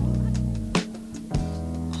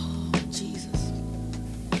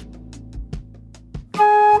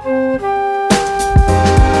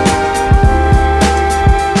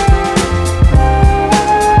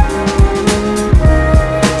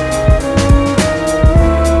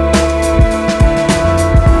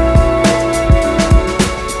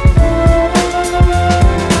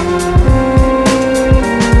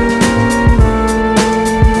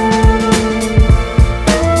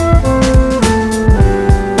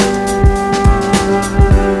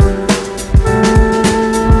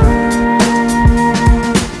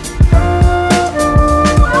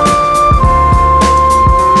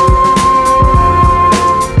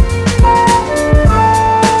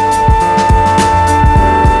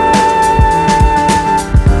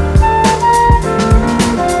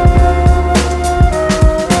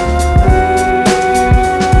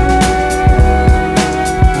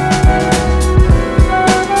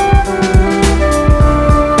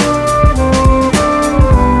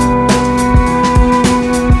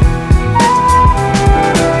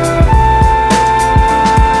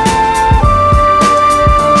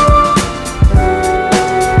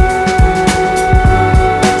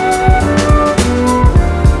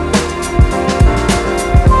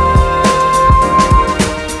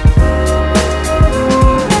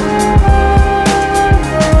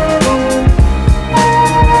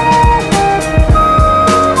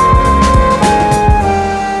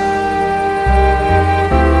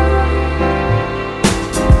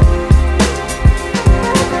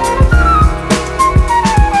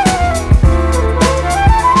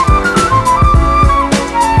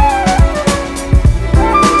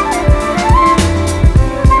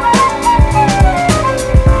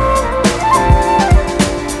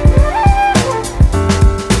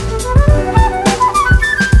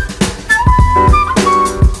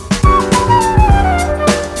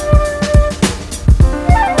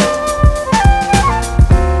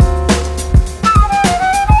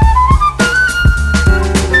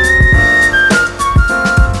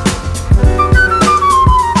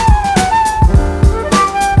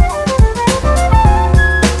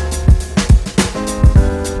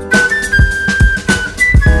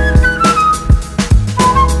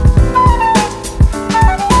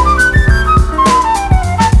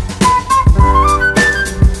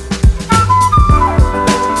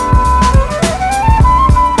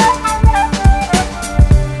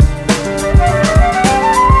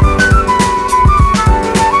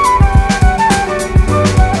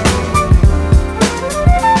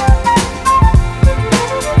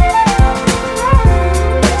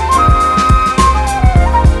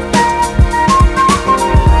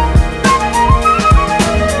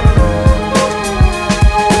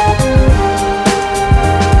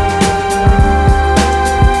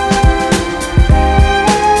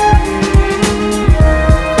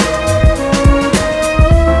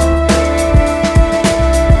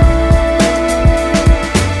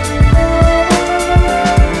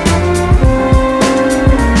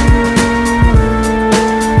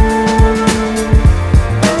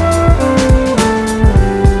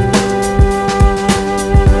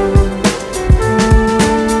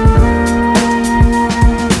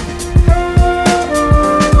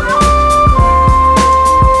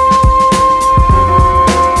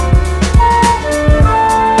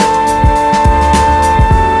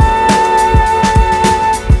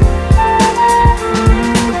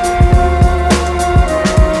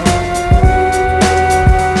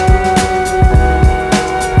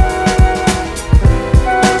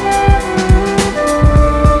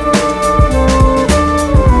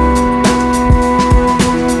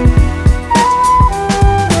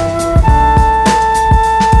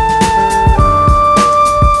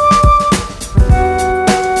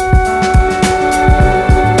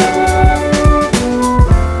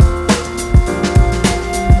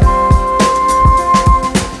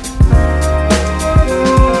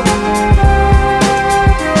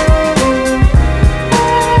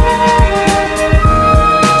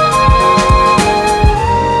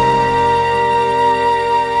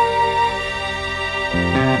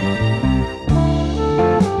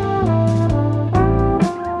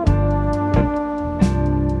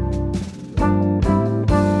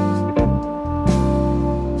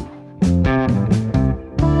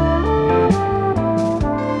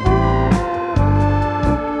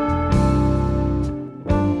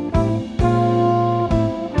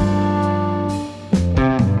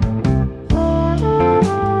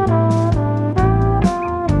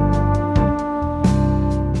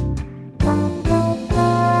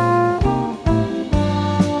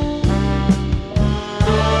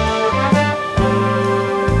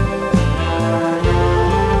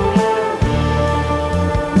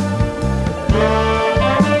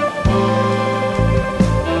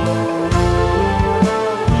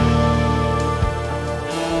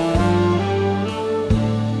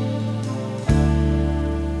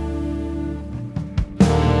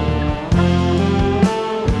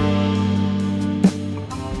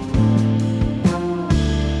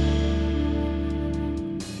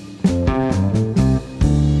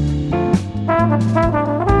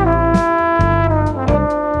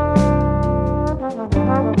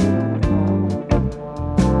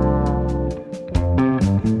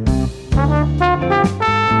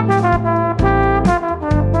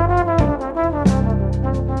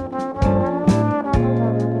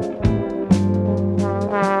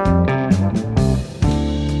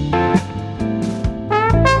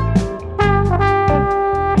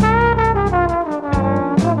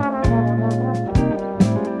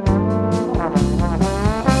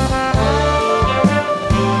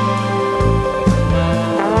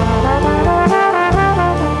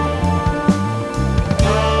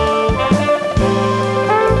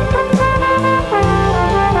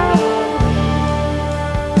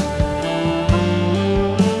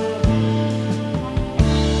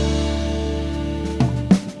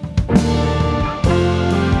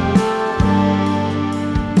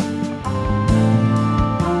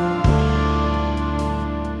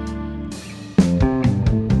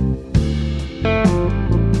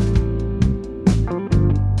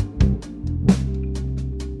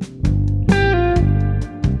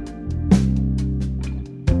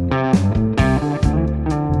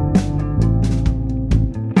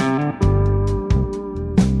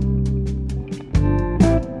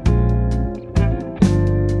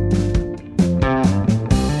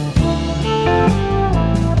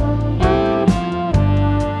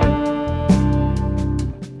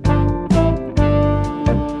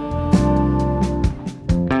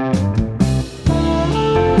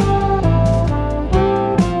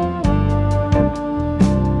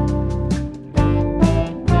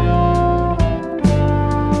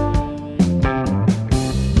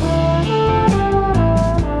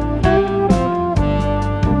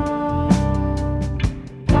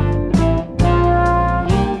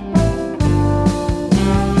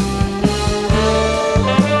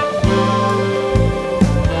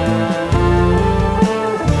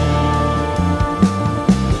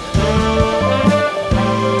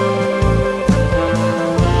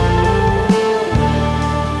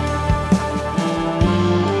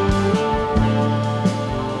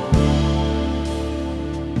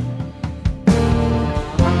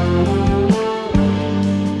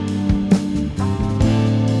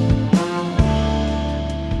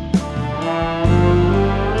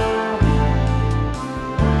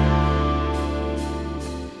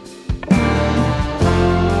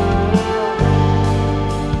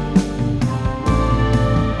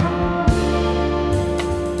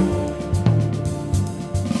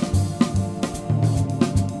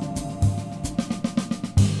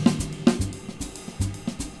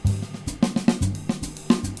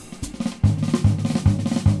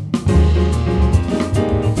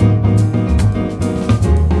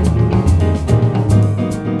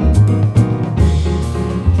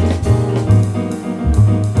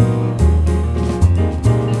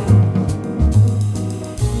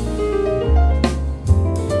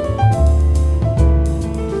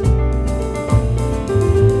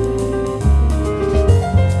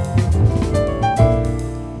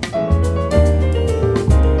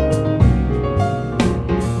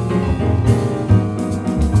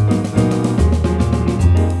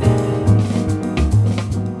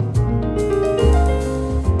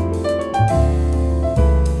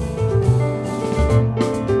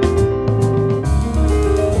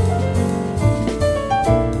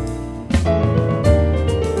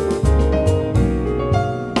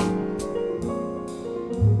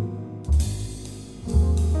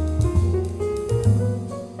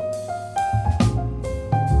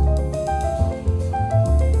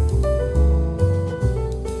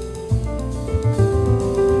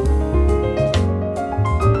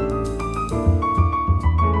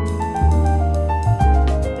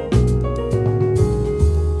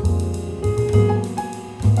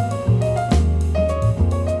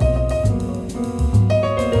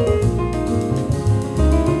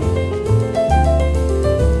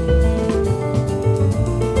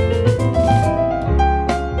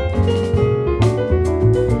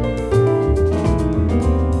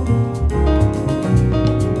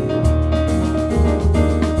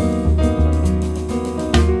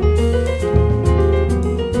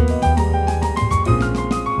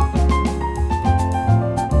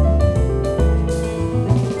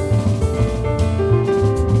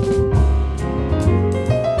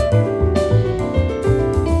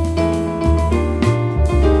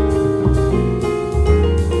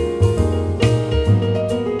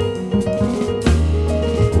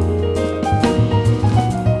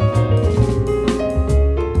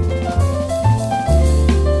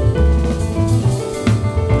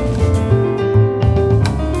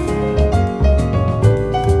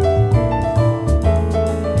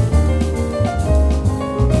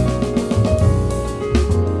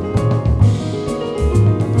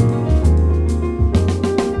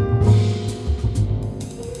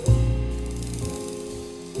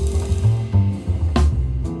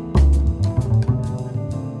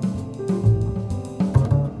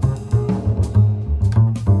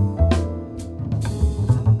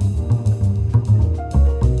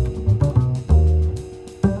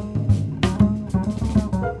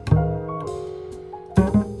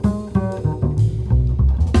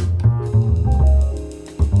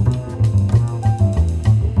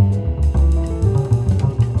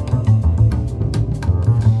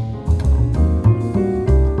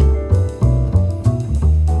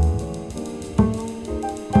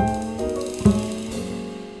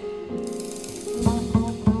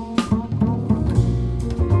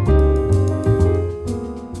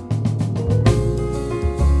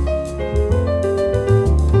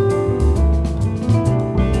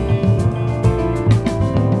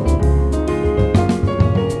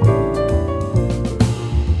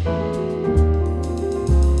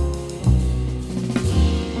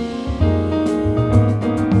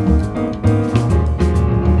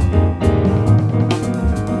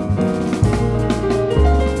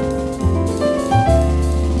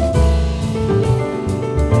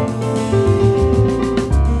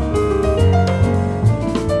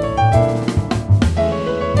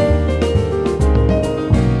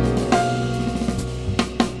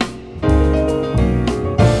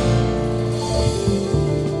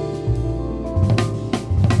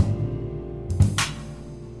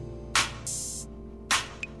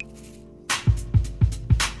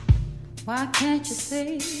 Why can't you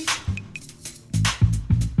see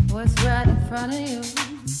what's right in front of you?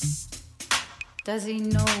 Does he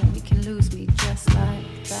know he can lose me just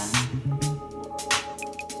like that?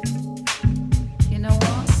 You know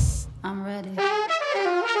what? I'm ready.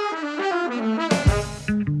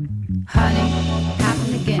 Honey,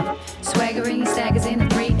 happened again. Swaggering, he staggers in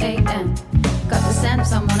at 3 a.m. Got the scent of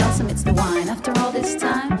someone else amidst the wine. After all this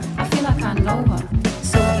time, I feel like I know her.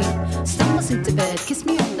 So he stumbles into bed, kiss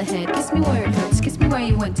me on the head, kiss me where it hurts, kiss me where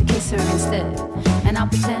you went to kiss her instead. And I'll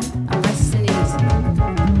pretend I'm resting easy.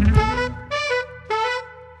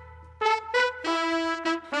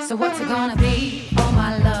 So what's it gonna be? Oh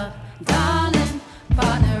my love, darling,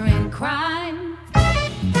 partner in crime.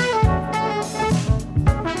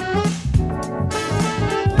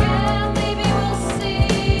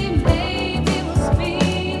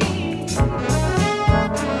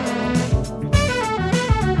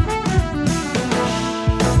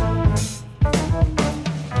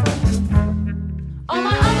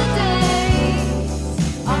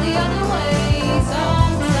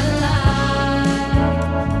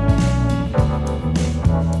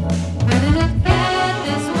 Where did it get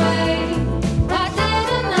this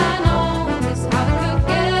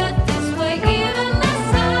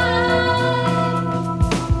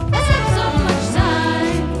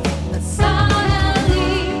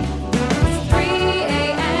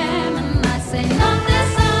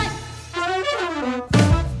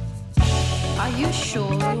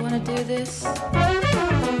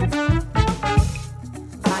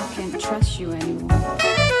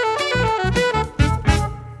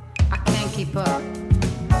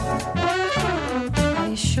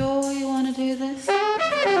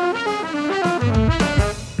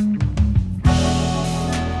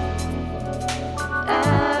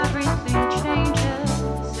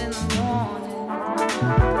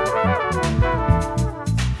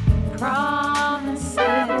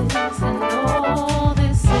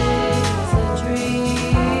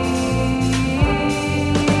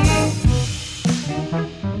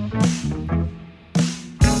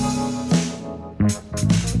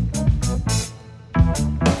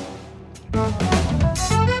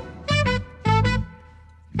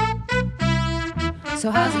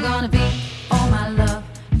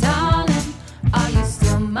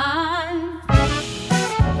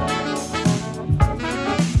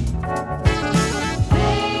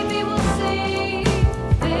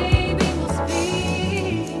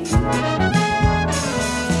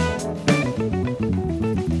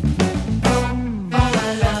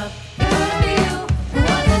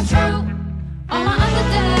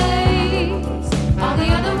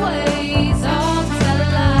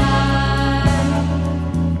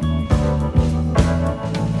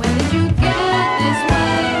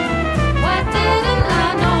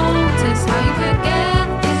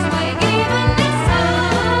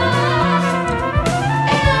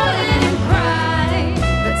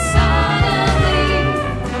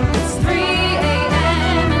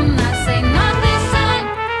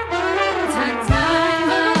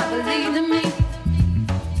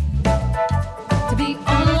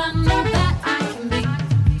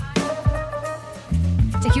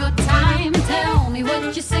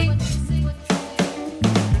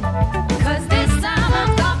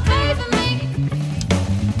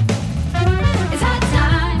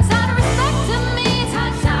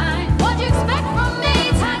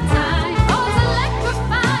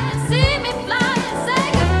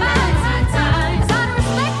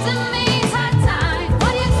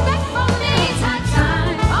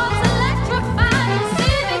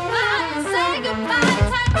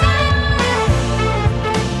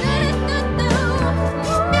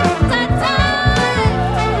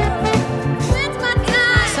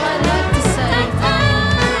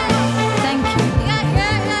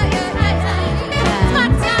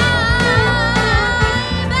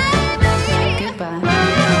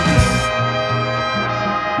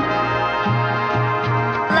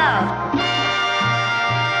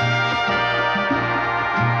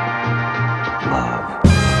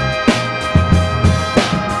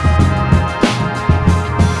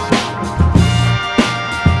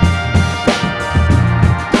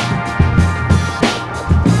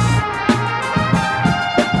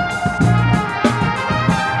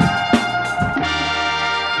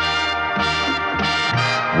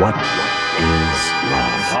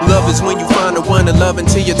in love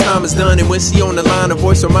until your time is done. And when she on the line, her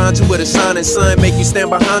voice reminds you with a shining sun. Make you stand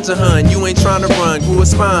behind your hun. You ain't trying to run. Grew a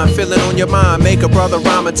spine, feeling on your mind. Make a brother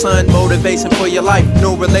rhyme a ton. Motivation for your life.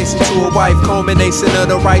 No relation to a wife. Culmination of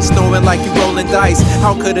the right. Snowing like you rolling dice.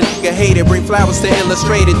 How could a nigga hate it? Bring flowers to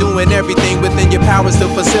illustrate it. Doing everything within your powers to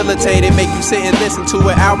facilitate it. Make you sit and listen to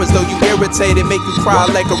it hours though you irritated. Make you cry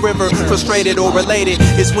like a river. Frustrated or related.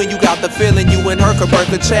 It's when you got the feeling you and her could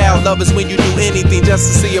birth a child. Love is when you do anything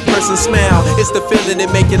just to see a person smile. It's the feeling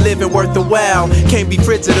that make your living worth the while. Can't be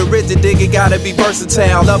frigid or rigid, dig it, gotta be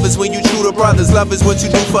versatile. Love is when you true to brothers. Love is what you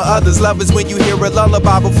do for others. Love is when you hear a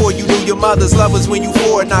lullaby before you knew your mother's. Love is when you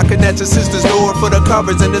forward knocking at your sister's door for the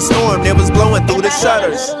covers in the storm that was blowing through the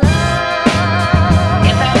shutters.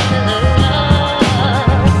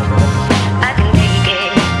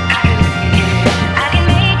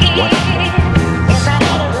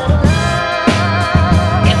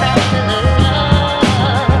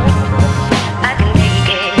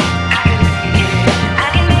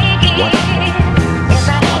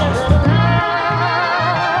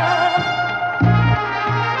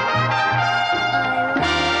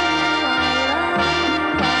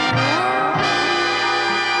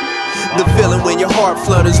 Feeling when your heart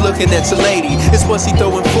flutters looking at your lady. It's what she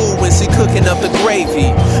throwing food when she cooking up the gravy.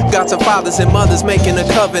 Got your fathers and mothers making a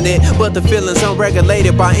covenant, but the feeling's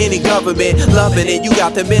unregulated by any government. Loving it, you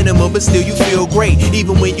got the minimum, but still you feel great.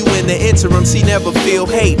 Even when you in the interim, she never feel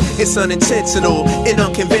hate. It's unintentional and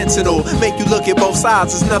unconventional. Make you look at both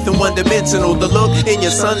sides, it's nothing one-dimensional. The look in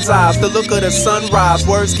your son's eyes, the look of the sunrise.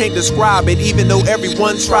 Words can't describe it, even though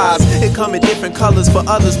everyone tries. It come in different colors, for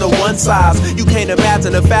others no one size. You can't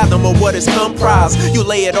imagine a fathom of what it's comprised. You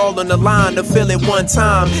lay it all on the line to feel it one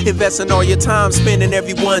time. Investing all your time, spending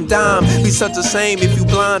every one dime. Be such a shame if you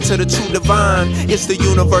blind to the true divine. It's the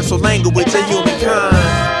universal language of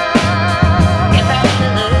humankind.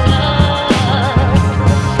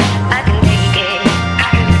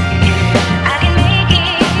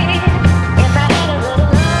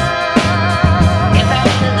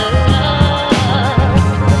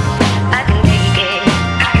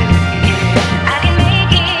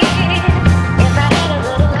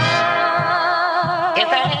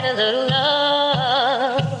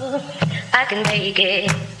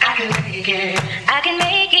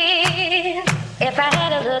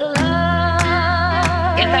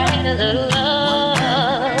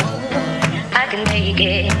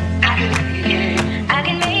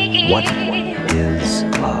 What is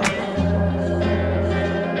love?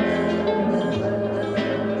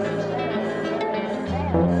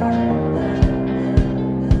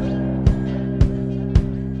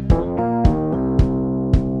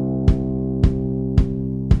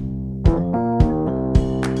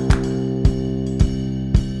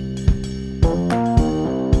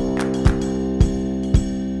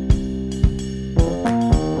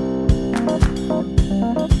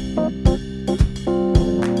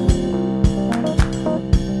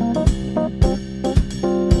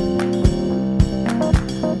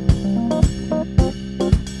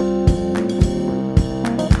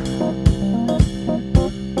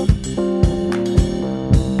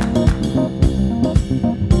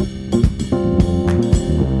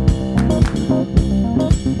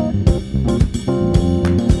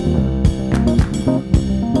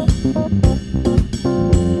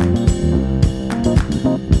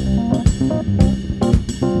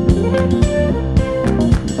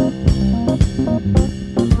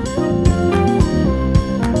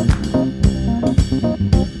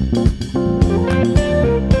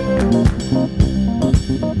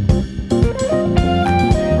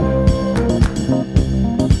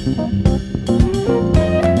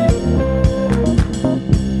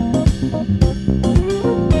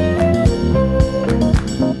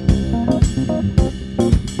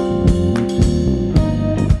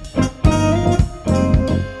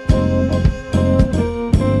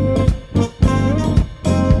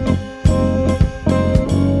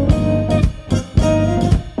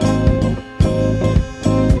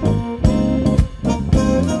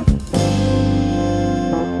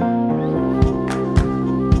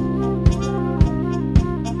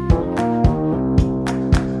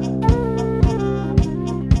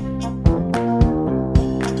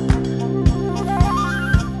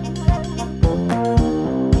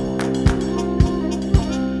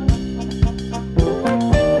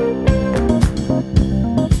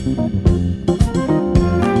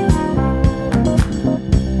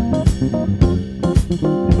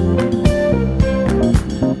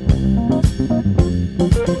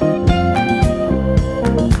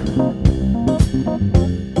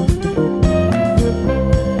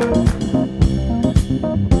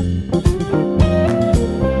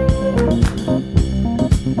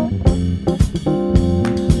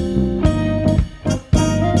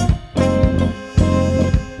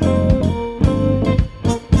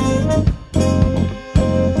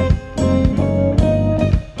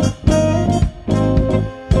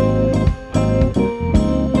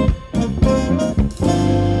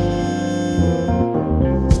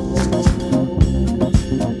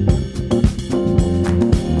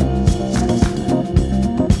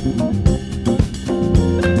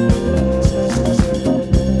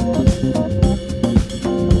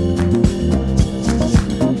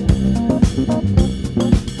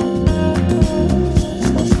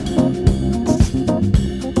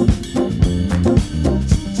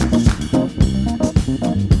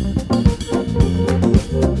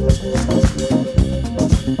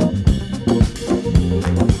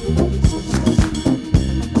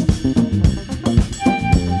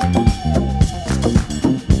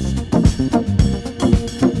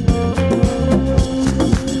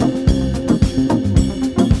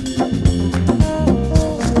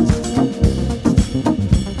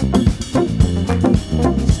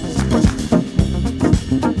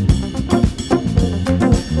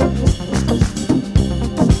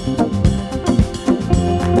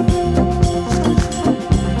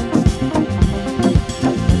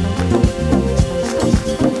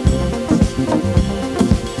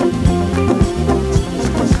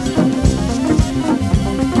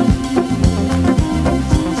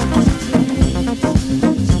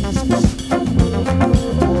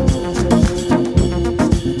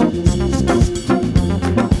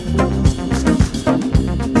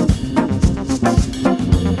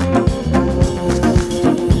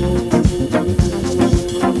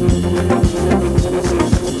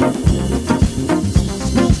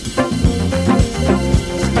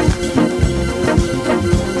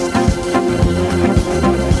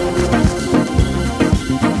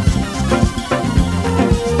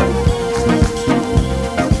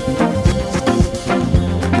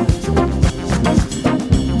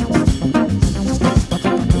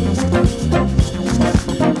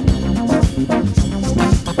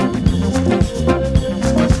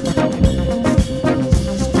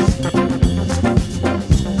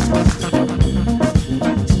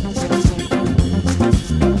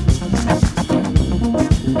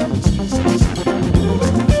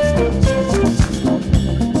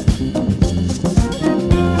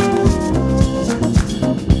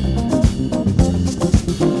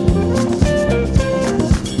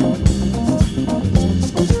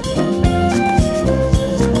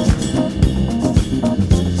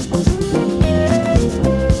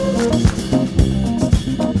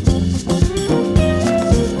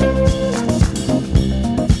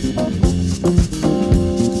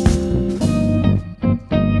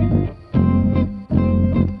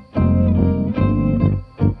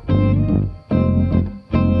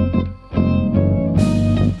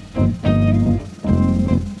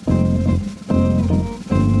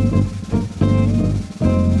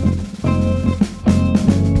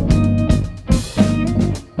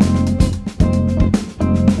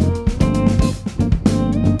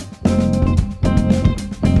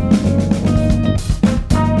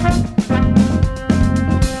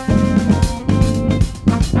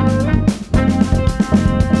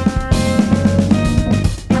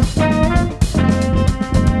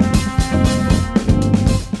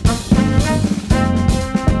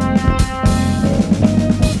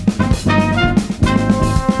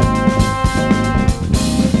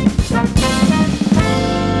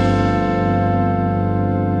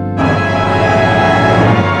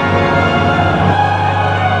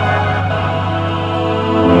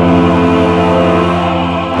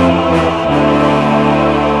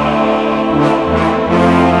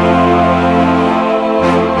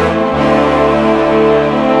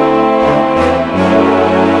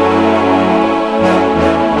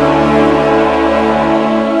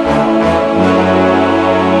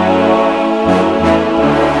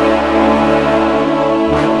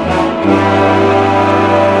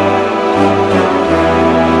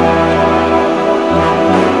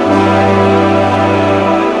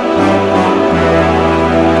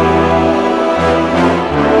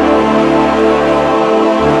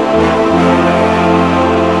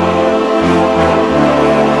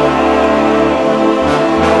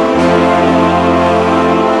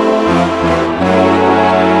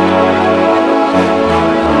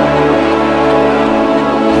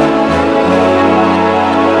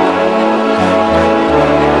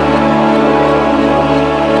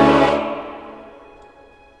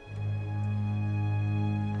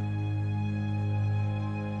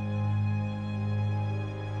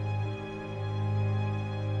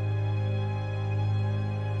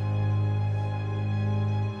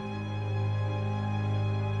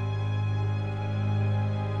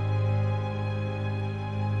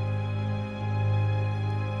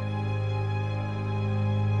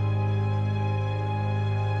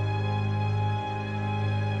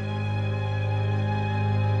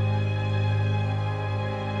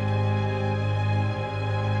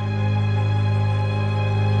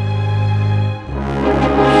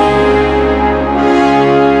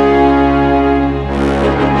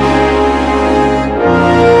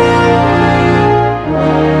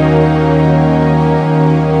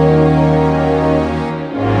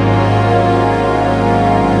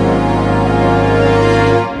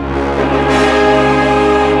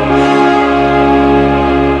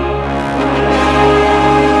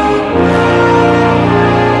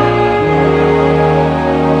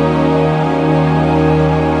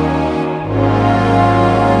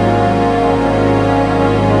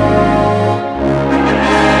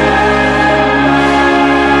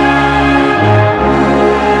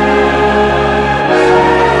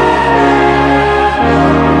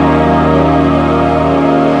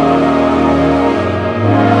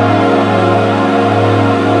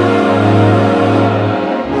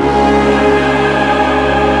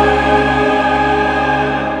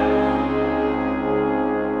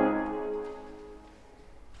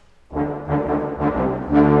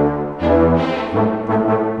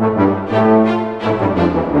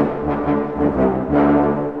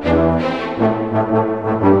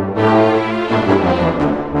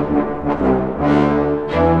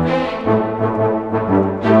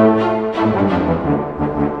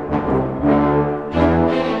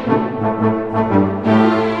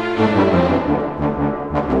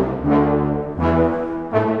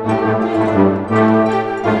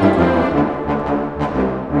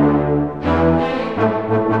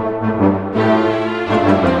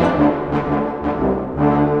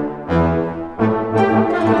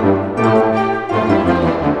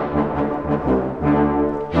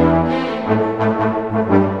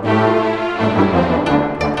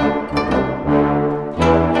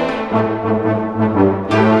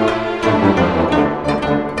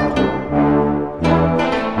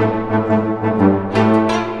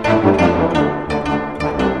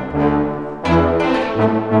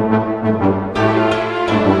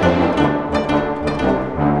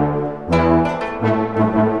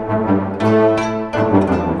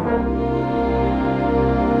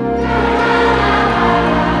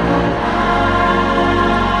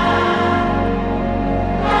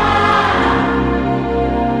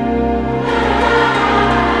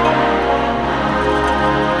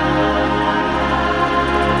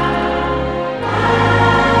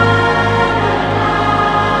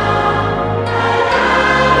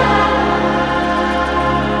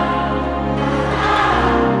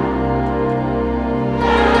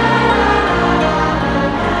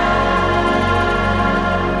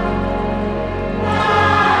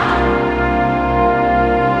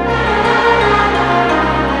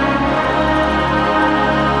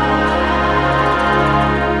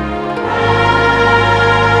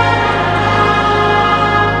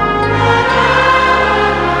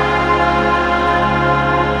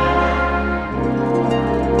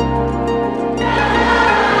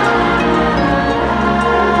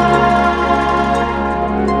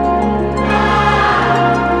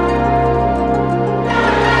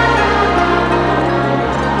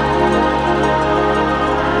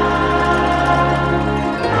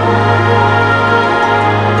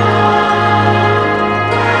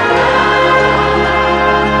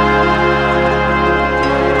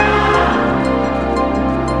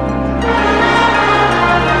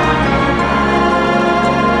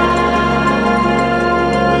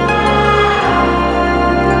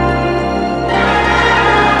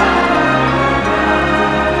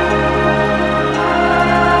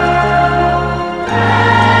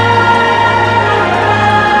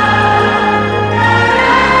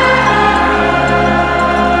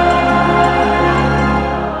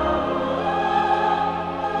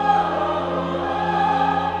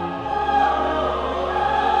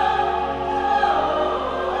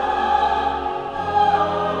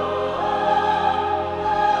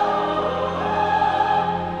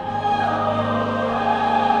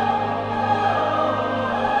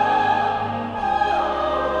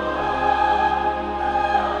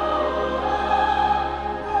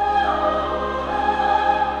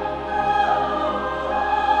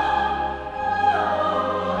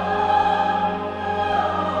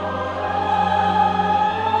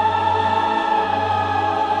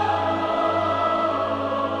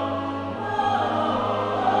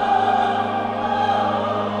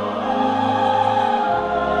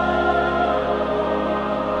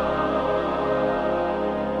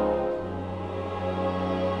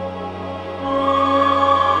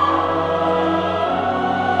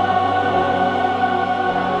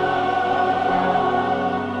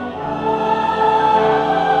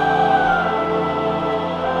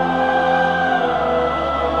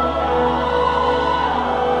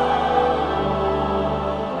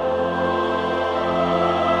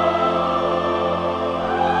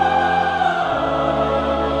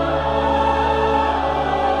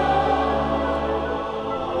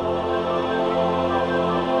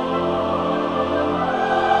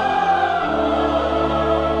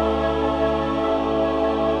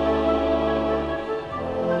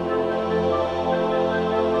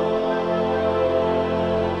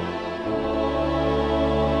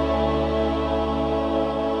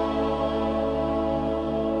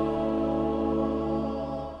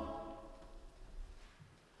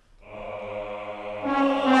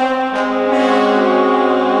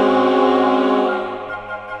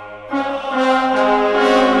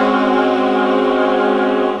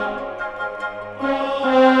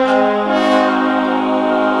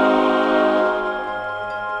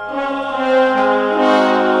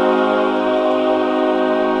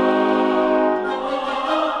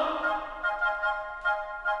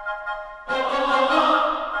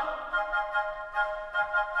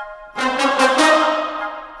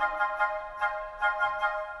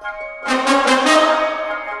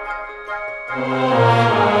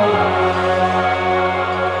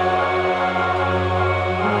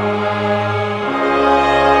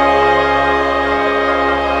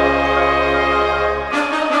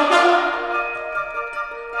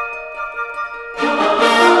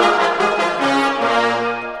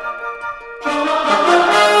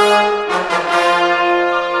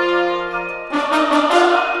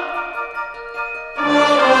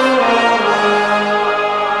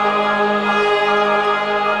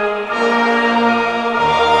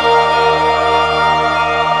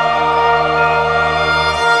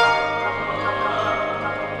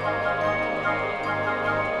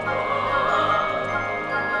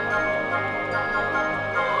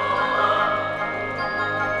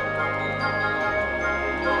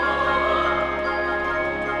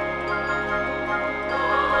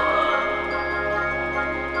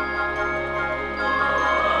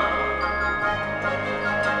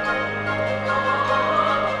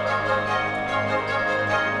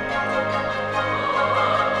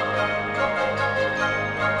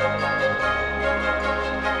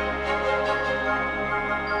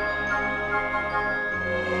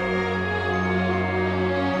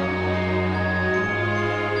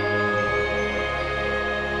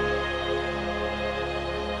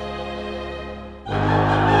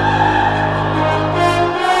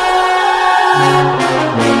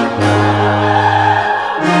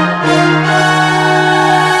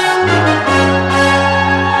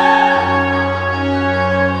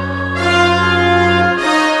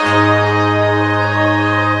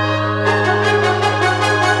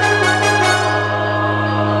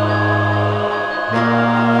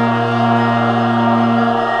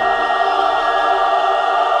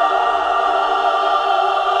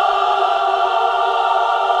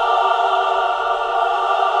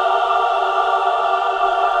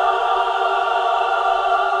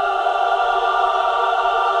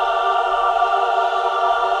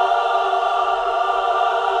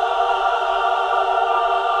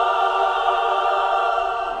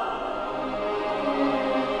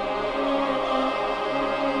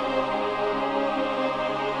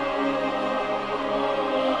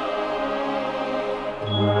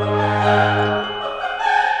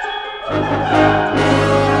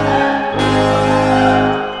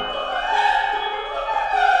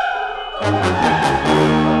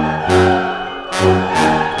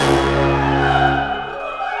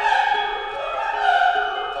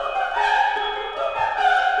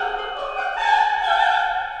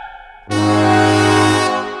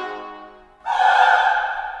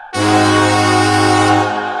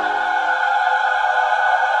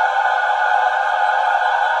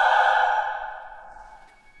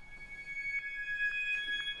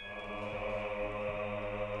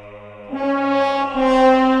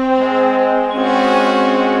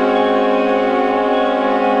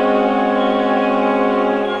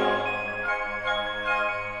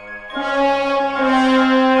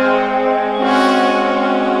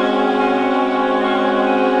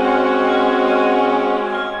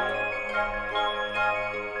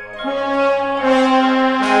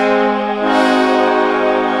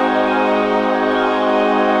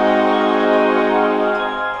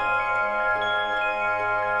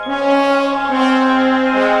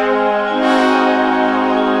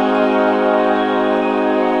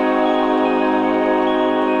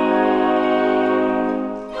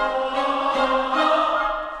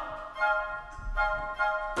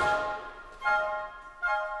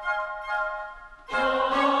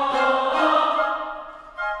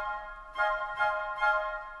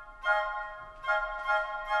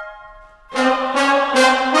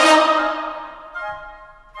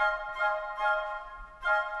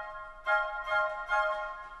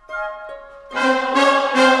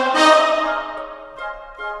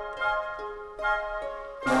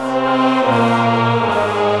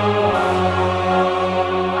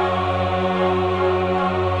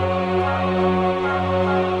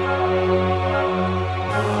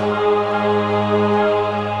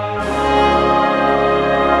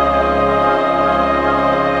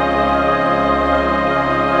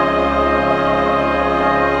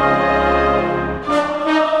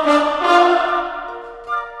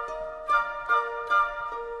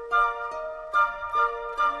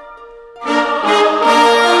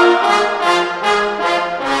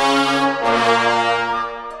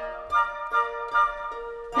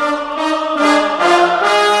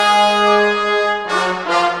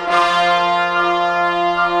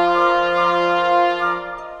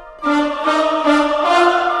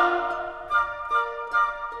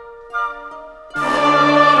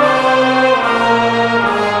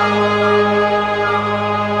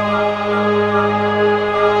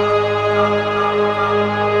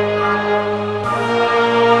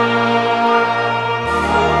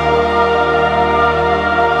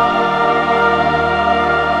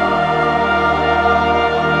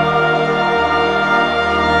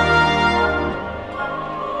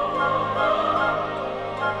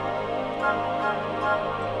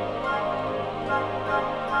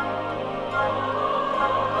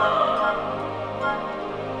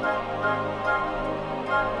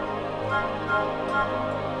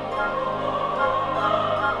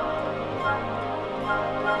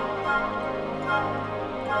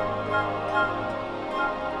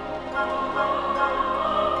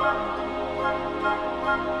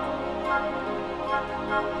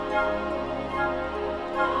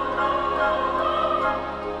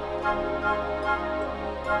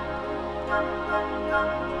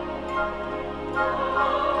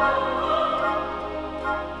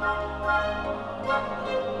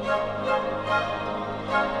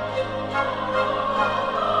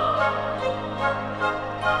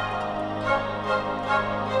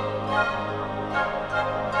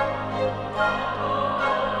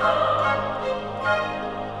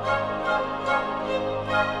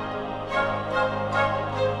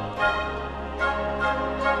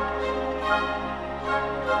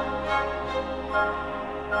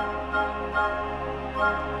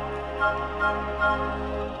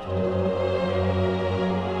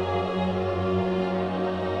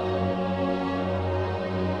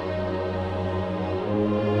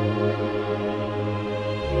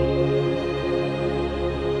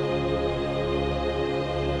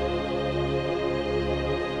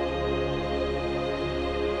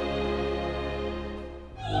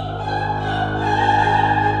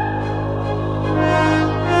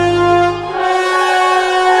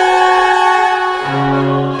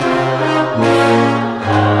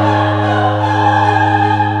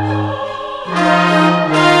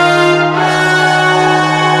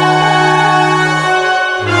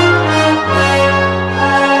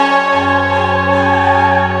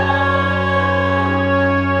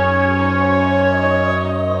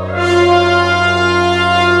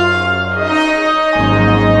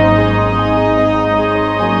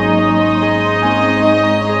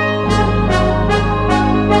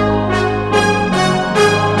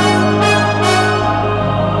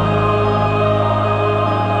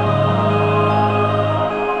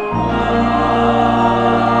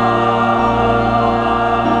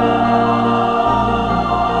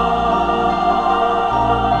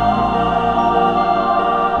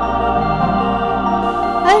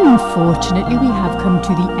 Unfortunately, we have come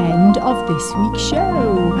to the end of this week's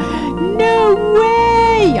show. No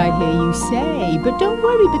way, I hear you say. But don't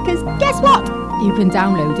worry, because guess what? You can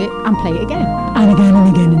download it and play it again. And again and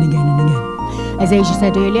again and again and again. As Asia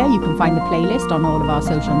said earlier, you can find the playlist on all of our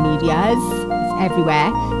social medias. It's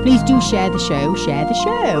everywhere. Please do share the show. Share the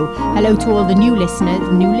show. Hello to all the new listeners.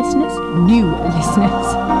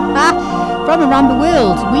 From around the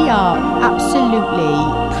world. We are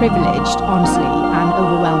absolutely privileged, honestly, and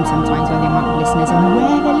overwhelmed sometimes by the amount of listeners and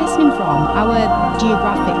where they're listening from. Our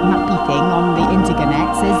geographic mappy thing on the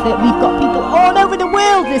internet says that we've got people all over the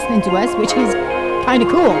world listening to us, which is kind of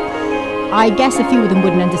cool. I guess a few of them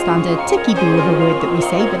wouldn't understand a ticky-boo of a word that we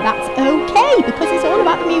say, but that's okay, because it's all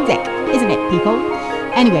about the music, isn't it, people?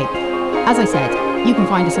 Anyway, as I said, you can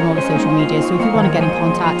find us on all the social media, so if you want to get in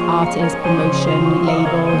contact, artist, promotion,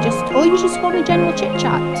 label, or you just want a general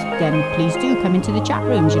chit-chat, then please do come into the chat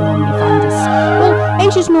rooms. You normally find us. Well,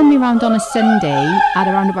 Asia's normally around on a Sunday at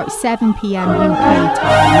around about 7 p.m. UK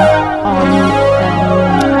time on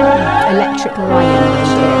Electric Lion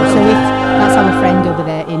Radio. So if that's our friend over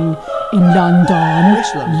there in London,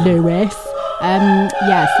 Lewis.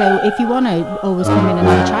 So if you want to always come in and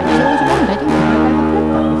have a chat, you're always around. I don't know if I've ever played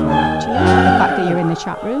that before, actually. The fact that you're in the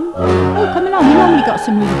chat room. Oh, come along. We normally got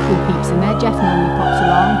some really cool peeps in there. Jeff normally pops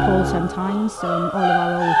along, Paul sometimes, all of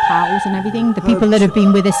our old pals and everything. The people that have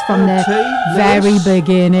been with us from the very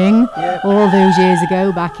beginning, all those years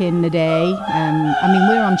ago, back in the day. I mean,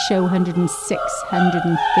 we're on show 106,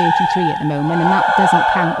 133 at the moment, and that doesn't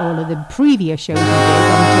count all of the previous shows we did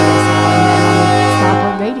on GSR and then on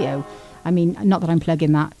Starpoint Radio. I mean, not that I'm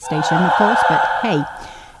plugging that station, of course, but hey.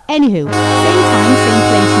 Anywho, same time, same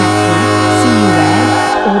place next week. See you there,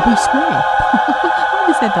 Aubrey Square. I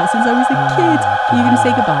haven't said that since I was a kid. Are you going to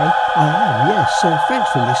say goodbye? I am, yes. Thanks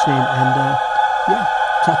for listening, and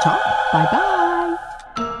ta-ta. Bye-bye.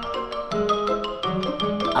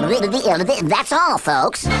 That's all,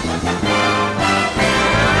 folks.